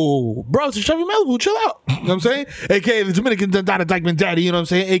 whoa. Bro, it's a Chevy Malibu. Chill out. You know what I'm saying? AKA the Dominican Donna Dykeman Daddy. You know what I'm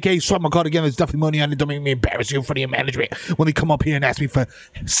saying? AKA swipe my card again. There's definitely money on it. Don't make me embarrass you in front of your management when they come up here and ask me for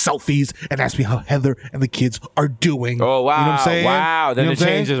selfies and ask me how Heather and the kids are doing. Oh, wow. You know what I'm saying? Wow. Then it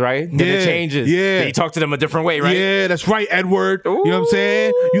changes, right? Then it changes. Yeah. Then you talk to them a different way, right? Yeah, that's right, Edward. Ooh. You know what I'm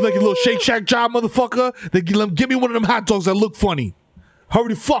saying? You like your little Shake Shack job, motherfucker? Then give me one of them hot dogs that look funny.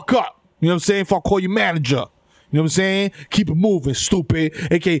 Hurry the fuck up. You know what I'm saying? If I call your manager. You know what I'm saying? Keep it moving, stupid.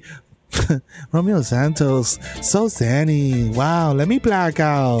 AKA Romeo Santos. So Zanny. Wow, let me black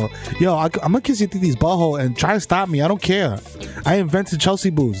out. Yo, I'm gonna kiss your titty's butthole and try to stop me. I don't care. I invented Chelsea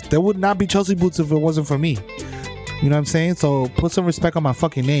Boots. There would not be Chelsea Boots if it wasn't for me. You know what I'm saying? So put some respect on my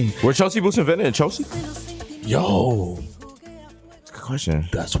fucking name. Were Chelsea Boots invented in Chelsea? Yo. Good question.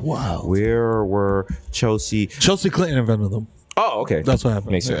 That's wild. Where were Chelsea Clinton invented them. Oh, okay. That's what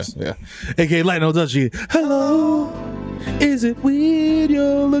happened. Makes sense. Yeah. AKA Light No Dutchie. Hello. Is it weed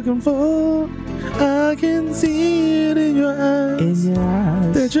you're looking for? I can see it in your eyes.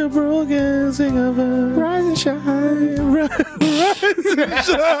 That you're broken, sing of a rise and shine. Rise and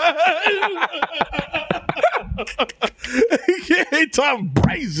shine. AKA Tom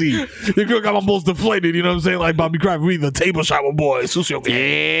Brazy. Your girl got my balls deflated, you know what I'm saying? Like Bobby Crabbe, read the table shopper boy. Sushi.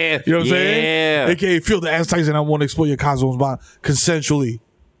 Yeah. You know what I'm saying? AKA feel the ass Tyson. I want to explore your cosmos by consensually.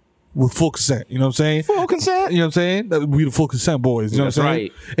 with full consent. You know what I'm saying? Full consent. You know what I'm saying? We the full consent boys. You know That's what I'm saying?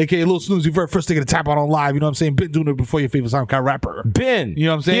 right. AKA Lil Snoozy, very first thing to tap out on live. You know what I'm saying? Been doing it before your favorite SoundCloud rapper. Ben. You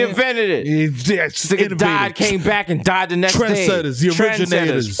know what I'm saying? He invented it. Yes, Nigga died, came back, and died the next day. Trendsetters, the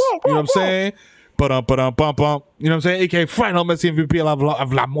originators. You know what I'm saying? Bum. You know what I'm saying? AKA Final Messi MVP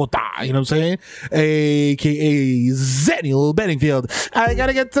of La Mota. You know what I'm saying? AKA Zenial Benningfield. I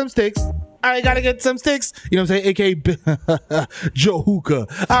gotta get some sticks. You know what I'm saying? AKA Joe Hookah.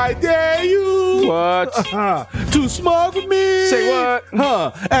 I dare you. What? To smoke with me. Say what?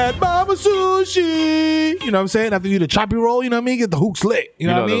 At Mama Sushi. You know what I'm saying? After you do the choppy roll, you know what I mean? Get the hooks lit. You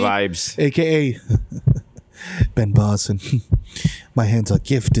know what I mean? The vibes. AKA Ben Barson. My hands are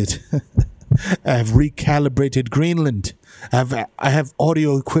gifted. I have recalibrated Greenland. I have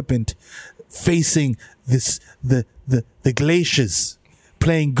audio equipment facing the glaciers,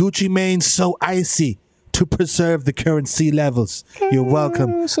 playing Gucci Mane So Icy to preserve the current sea levels. You're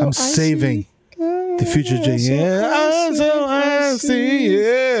welcome. I'm saving the future. Yeah, so icy.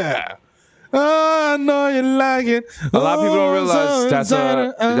 Yeah. Oh, I know you like it. A lot of people don't realize that's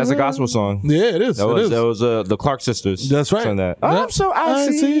a gospel song. Yeah, it is. That was the Clark sisters. That's right. Sang that. Yep. I'm so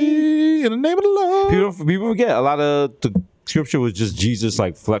icy. In the name of the Lord. People forget a lot of the scripture was just Jesus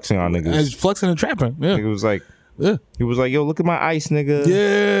like flexing on niggas. He's flexing and trapping. Yeah. It was like, yeah. He was like, yo, look at my ice, nigga.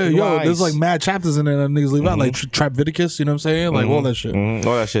 Yeah, Look at my there's ice. like mad chapters in there that niggas leave out, like Trap Viticus, you know what I'm saying? Like all that shit.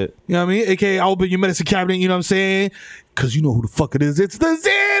 All that shit. You know what I mean? AKA I'll open your medicine cabinet, you know what I'm saying? Because you know who the fuck it is. It's the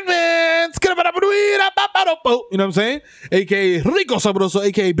Zen Man. You know what I'm saying? AKA Rico Sabroso,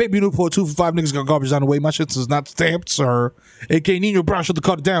 AKA Baby Newport 2 for 5 niggas got garbage on the way. My shit is not stamped, sir. AKA Nino Brown, shut the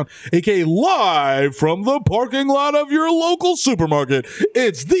cut it down. AKA live from the parking lot of your local supermarket.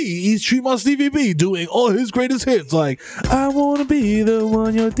 It's the East Street Must DVB doing all his greatest hits like I wanna be the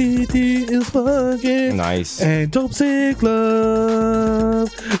one your DT is fucking. Nice. And Dope Sick Love.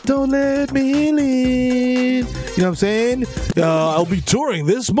 Don't let me leave. You know what I'm saying? I'll be touring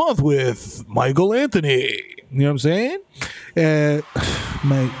this month with Michael Anthony. You know what I'm saying? Mate,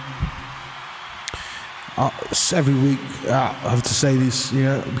 every week I have to say this, you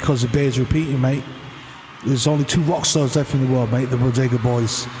know, because it bears repeating, mate. There's only 2 rock stars left in the world, mate. The Bodega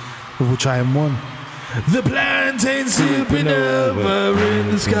Boys, of which I am one. The plantain supernova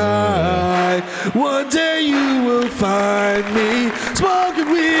in the sky. One day you will find me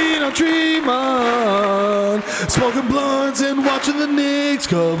smoking weed on Tremont, smoking blunts and watching the Knicks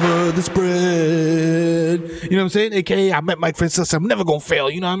cover the spread. You know what I'm saying? AKA I met Mike Francis. I'm never gonna fail.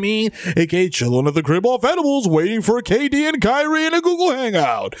 You know what I mean? AKA chilling at the crib off edibles, waiting for KD and Kyrie in a Google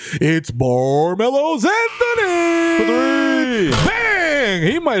Hangout. It's Barmelo's Anthony. Bang!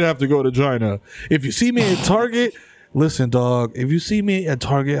 He might have to go to China. If you see me at Target, listen, dog. If you see me at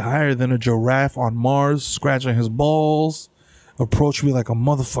Target higher than a giraffe on Mars, scratching his balls, approach me like a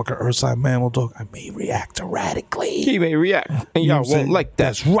motherfucker Earthside mammal, dog, I may react erratically. He may react, and y'all won't like that.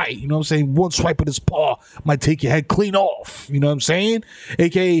 That's right. You know what I'm saying? One swipe of his paw might take your head clean off. You know what I'm saying?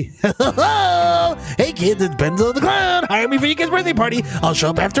 AKA, hey kid, it depends on the clown. Hire me for your kid's birthday party. I'll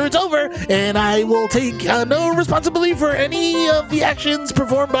show up after it's over, and I will take no responsibility for any of the actions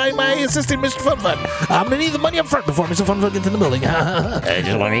performed by my assistant, Mr. Funfun. I'm gonna need the money up front before Mr. Funfun gets in the building. I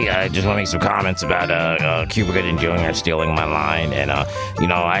just want to make some comments about Cuba Gooding Jr. stealing my line, and you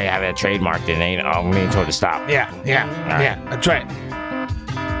know, I have it trademarked, and I'm being told to stop. Yeah, that's right.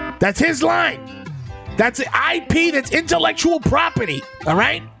 That's his line. That's IP. That's intellectual property. All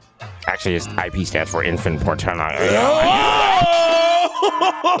right. Actually, his IP stands for infant pornography.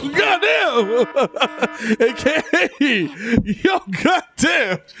 Oh, goddamn! AKA, yo,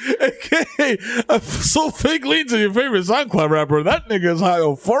 goddamn! AKA, so fake lead to your favorite SoundCloud rapper. That nigga is high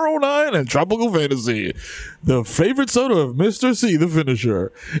on 409 and Tropical Fantasy, the favorite soda of Mr. C, the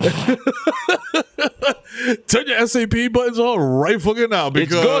finisher. Turn your SAP buttons on right fucking now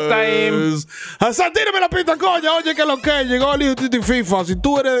because it's go time. Hassan, tírame la pista, coña. Oye, que lo que llegó el hijo de FIFA. Si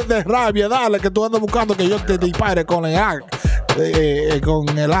tú eres de rabia, dale, que tú andas buscando que yo te dispare con el AK.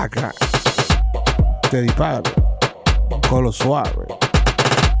 Con el AK. Te dispare. Con lo suave.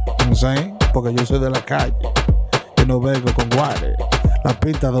 ¿No sé? Porque yo soy de la calle. Yo no vengo con guares. La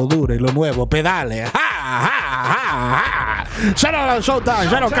pinta lo dura y lo nuevo. Pedales. ¡Ja, ja, ja, ja! Shout out al Showtime.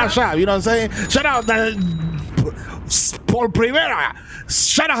 Shout out Cash App. You know what I'm saying? Shout out por primera.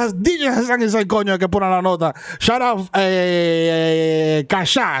 Shout out DJ Hassan ese coño que pone la nota. Shout out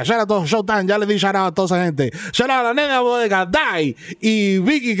Cash App. Shout out a Showtime. Ya le di shout out a toda esa gente. Shout out a la nena bodega Dai y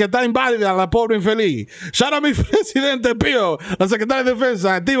Vicky que está inválida, la pobre infeliz. Shout out a mi presidente Pío, la secretaria de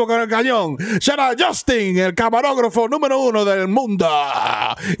defensa, activo con el cañón. Shout out a Justin, el camarógrafo número 1 del mundo.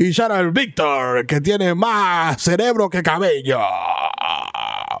 Y shout out a Víctor, que tiene más cerebro que cabello.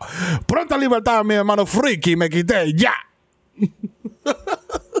 Pronta libertad, mi hermano Freaky, me quité, ya.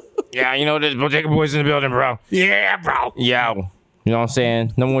 Yeah, you know, there's Bodega Boys in the building, bro. Yeah, bro. Yo. You know what I'm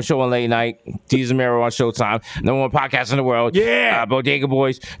saying? Number one show on late night. Deez and Mero on Showtime. Number one podcast in the world. Yeah. Bodega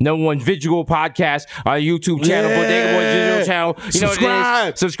Boys. Number one visual podcast on YouTube channel. Yeah. Bodega Boys digital channel. You know what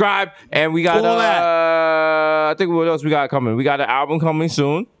it is. Subscribe. And we got, I think what else we got coming? We got an album coming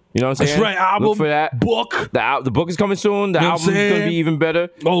soon. You know what I'm saying? That's right, album, look for that. book. The book is coming soon. The album is going to be even better.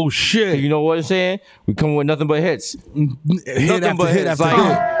 Oh, shit. You know what I'm saying? We come with nothing but hits. Hit after hit after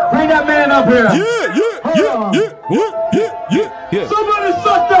hit. Bring that man up here. Yeah. Somebody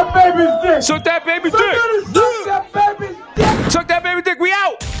suck that baby's dick. Suck that baby's dick. Somebody suck that